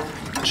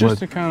 just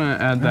to kind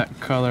of add that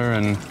color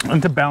and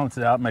to balance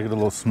it out, make it a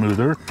little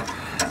smoother.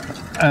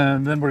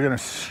 And then we're gonna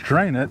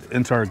strain it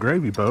into our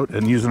gravy boat,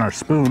 and using our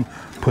spoon,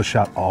 push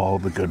out all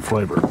the good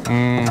flavor.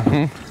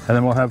 And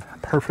then we'll have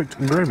perfect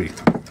gravy.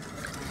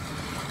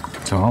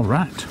 So, all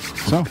right.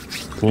 So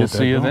we'll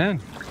see you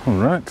then. All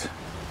right.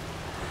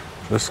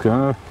 Just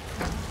gonna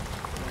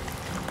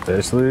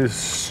basically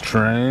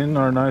strain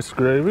our nice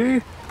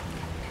gravy.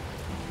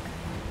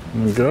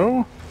 There we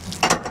go.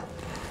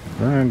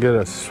 Then I'm gonna get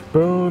a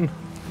spoon.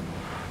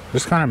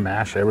 Just kind of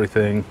mash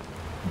everything.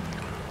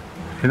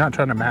 You're not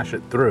trying to mash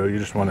it through, you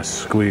just want to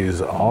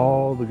squeeze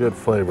all the good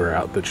flavor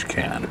out that you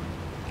can.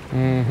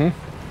 And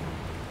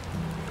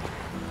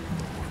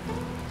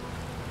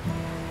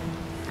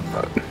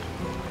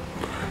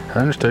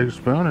just take a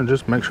spoon and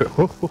just make sure.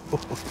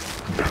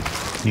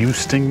 You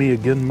sting me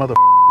again, mother,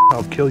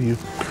 I'll kill you.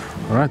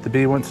 All right, the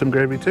bee wants some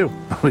gravy too.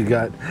 We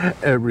got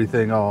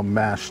everything all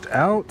mashed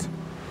out.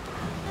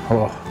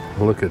 Oh,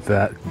 look at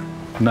that.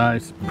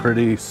 Nice,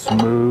 pretty,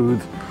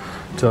 smooth.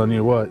 Telling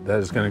you what, that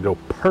is gonna go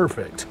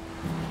perfect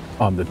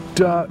on the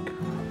duck,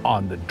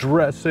 on the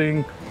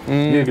dressing.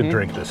 You could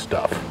drink this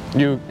stuff.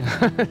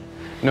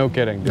 No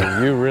kidding,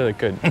 dude. You really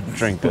could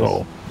drink this.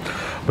 So,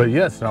 but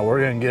yes, now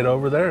we're gonna get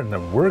over there and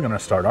then we're gonna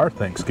start our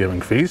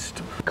Thanksgiving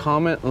feast.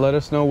 Comment, let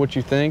us know what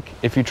you think.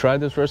 If you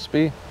tried this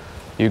recipe,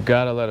 you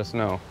gotta let us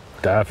know.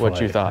 Definitely.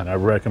 What you thought. And I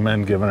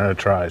recommend giving it a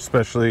try,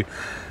 especially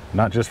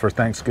not just for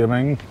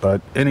Thanksgiving, but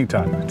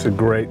anytime. It's a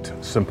great,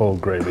 simple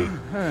gravy.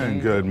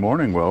 And good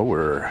morning. Well,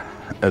 we're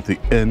at the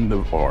end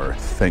of our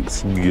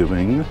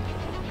Thanksgiving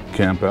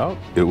campout.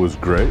 It was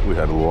great. We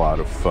had a lot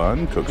of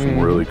fun, cooked some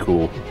really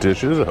cool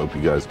dishes. I hope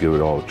you guys give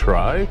it all a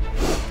try.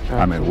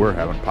 I mean, we're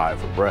having pie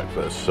for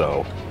breakfast,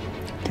 so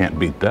can't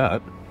beat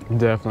that.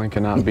 Definitely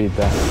cannot beat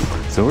that.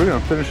 So we're gonna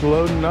finish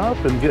loading up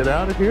and get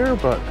out of here,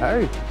 but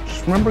hey,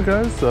 just remember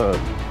guys,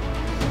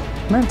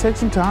 man, take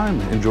some time,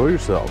 enjoy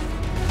yourself.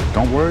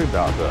 Don't worry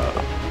about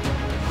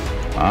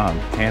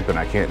camping,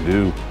 I can't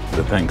do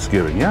the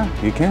Thanksgiving. Yeah,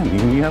 you can.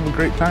 You have a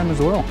great time as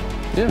well.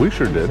 Yeah, we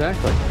sure did.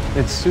 Exactly.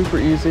 It's super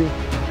easy,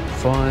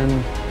 fun.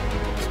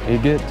 You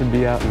get to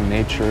be out in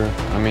nature.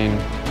 I mean,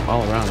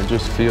 all around, it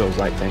just feels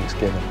like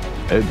Thanksgiving.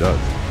 It does.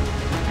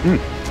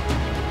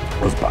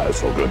 This pie is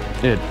so good.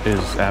 It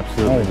is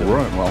absolutely good. All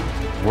right, well,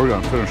 we're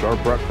gonna finish our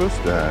breakfast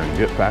and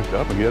get packed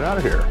up and get out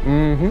of here.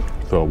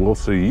 So we'll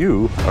see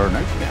you at our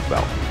next camp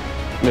out.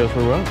 Yes,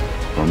 we will.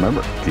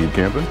 Remember, keep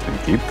camping and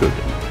keep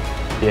cooking.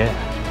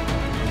 Yeah.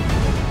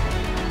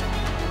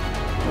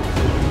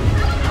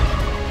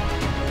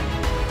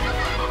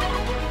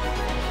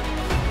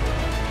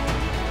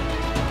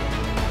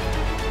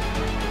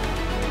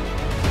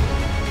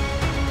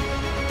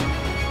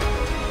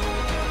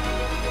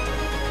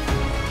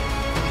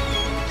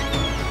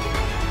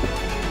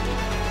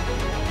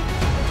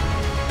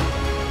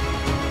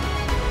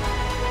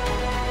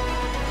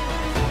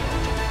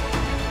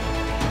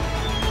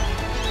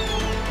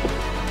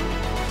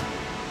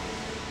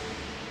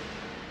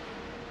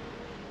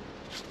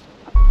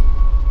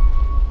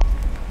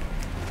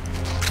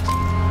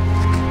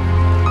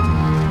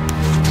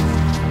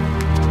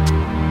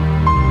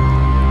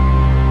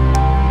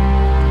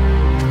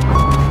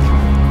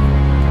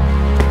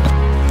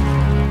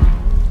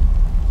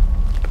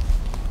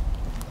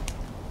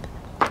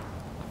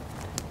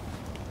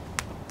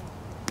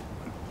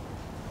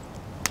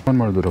 One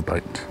more little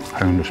bite.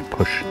 I'm gonna just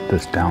push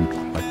this down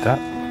like that.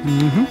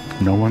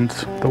 No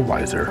one's the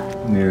wiser.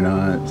 You're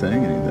not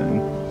saying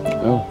anything.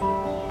 Oh.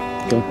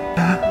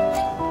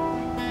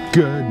 Okay.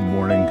 Good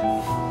morning.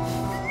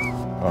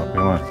 Oh,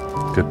 you want to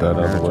get that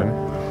out of the way?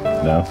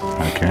 No,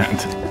 I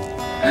can't.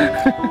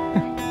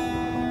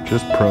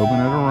 Just probing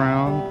it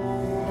around.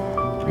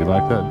 You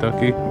like that,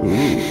 ducky?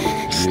 Ooh,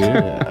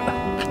 yeah.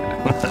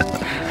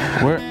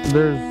 Where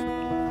there's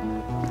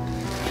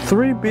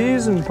 3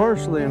 bees and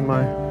parsley in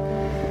my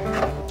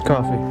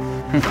coffee.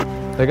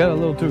 They got a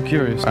little too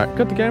curious. All right,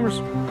 cut the cameras.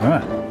 All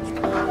right.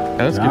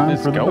 Let's get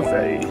this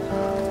going.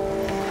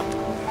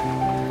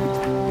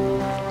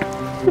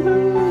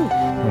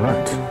 All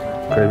right,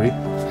 gravy.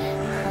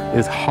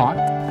 is hot.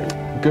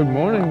 Good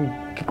morning,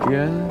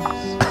 guys.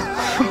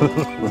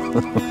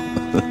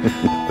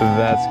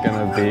 That's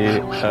gonna be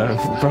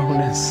a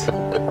bonus.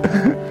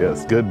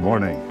 Yes, good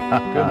morning.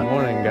 Good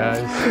morning,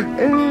 guys.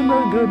 And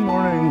a good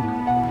morning.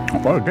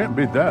 Well, I can't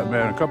beat that,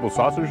 man. A couple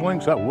sausage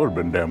links, that would have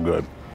been damn good.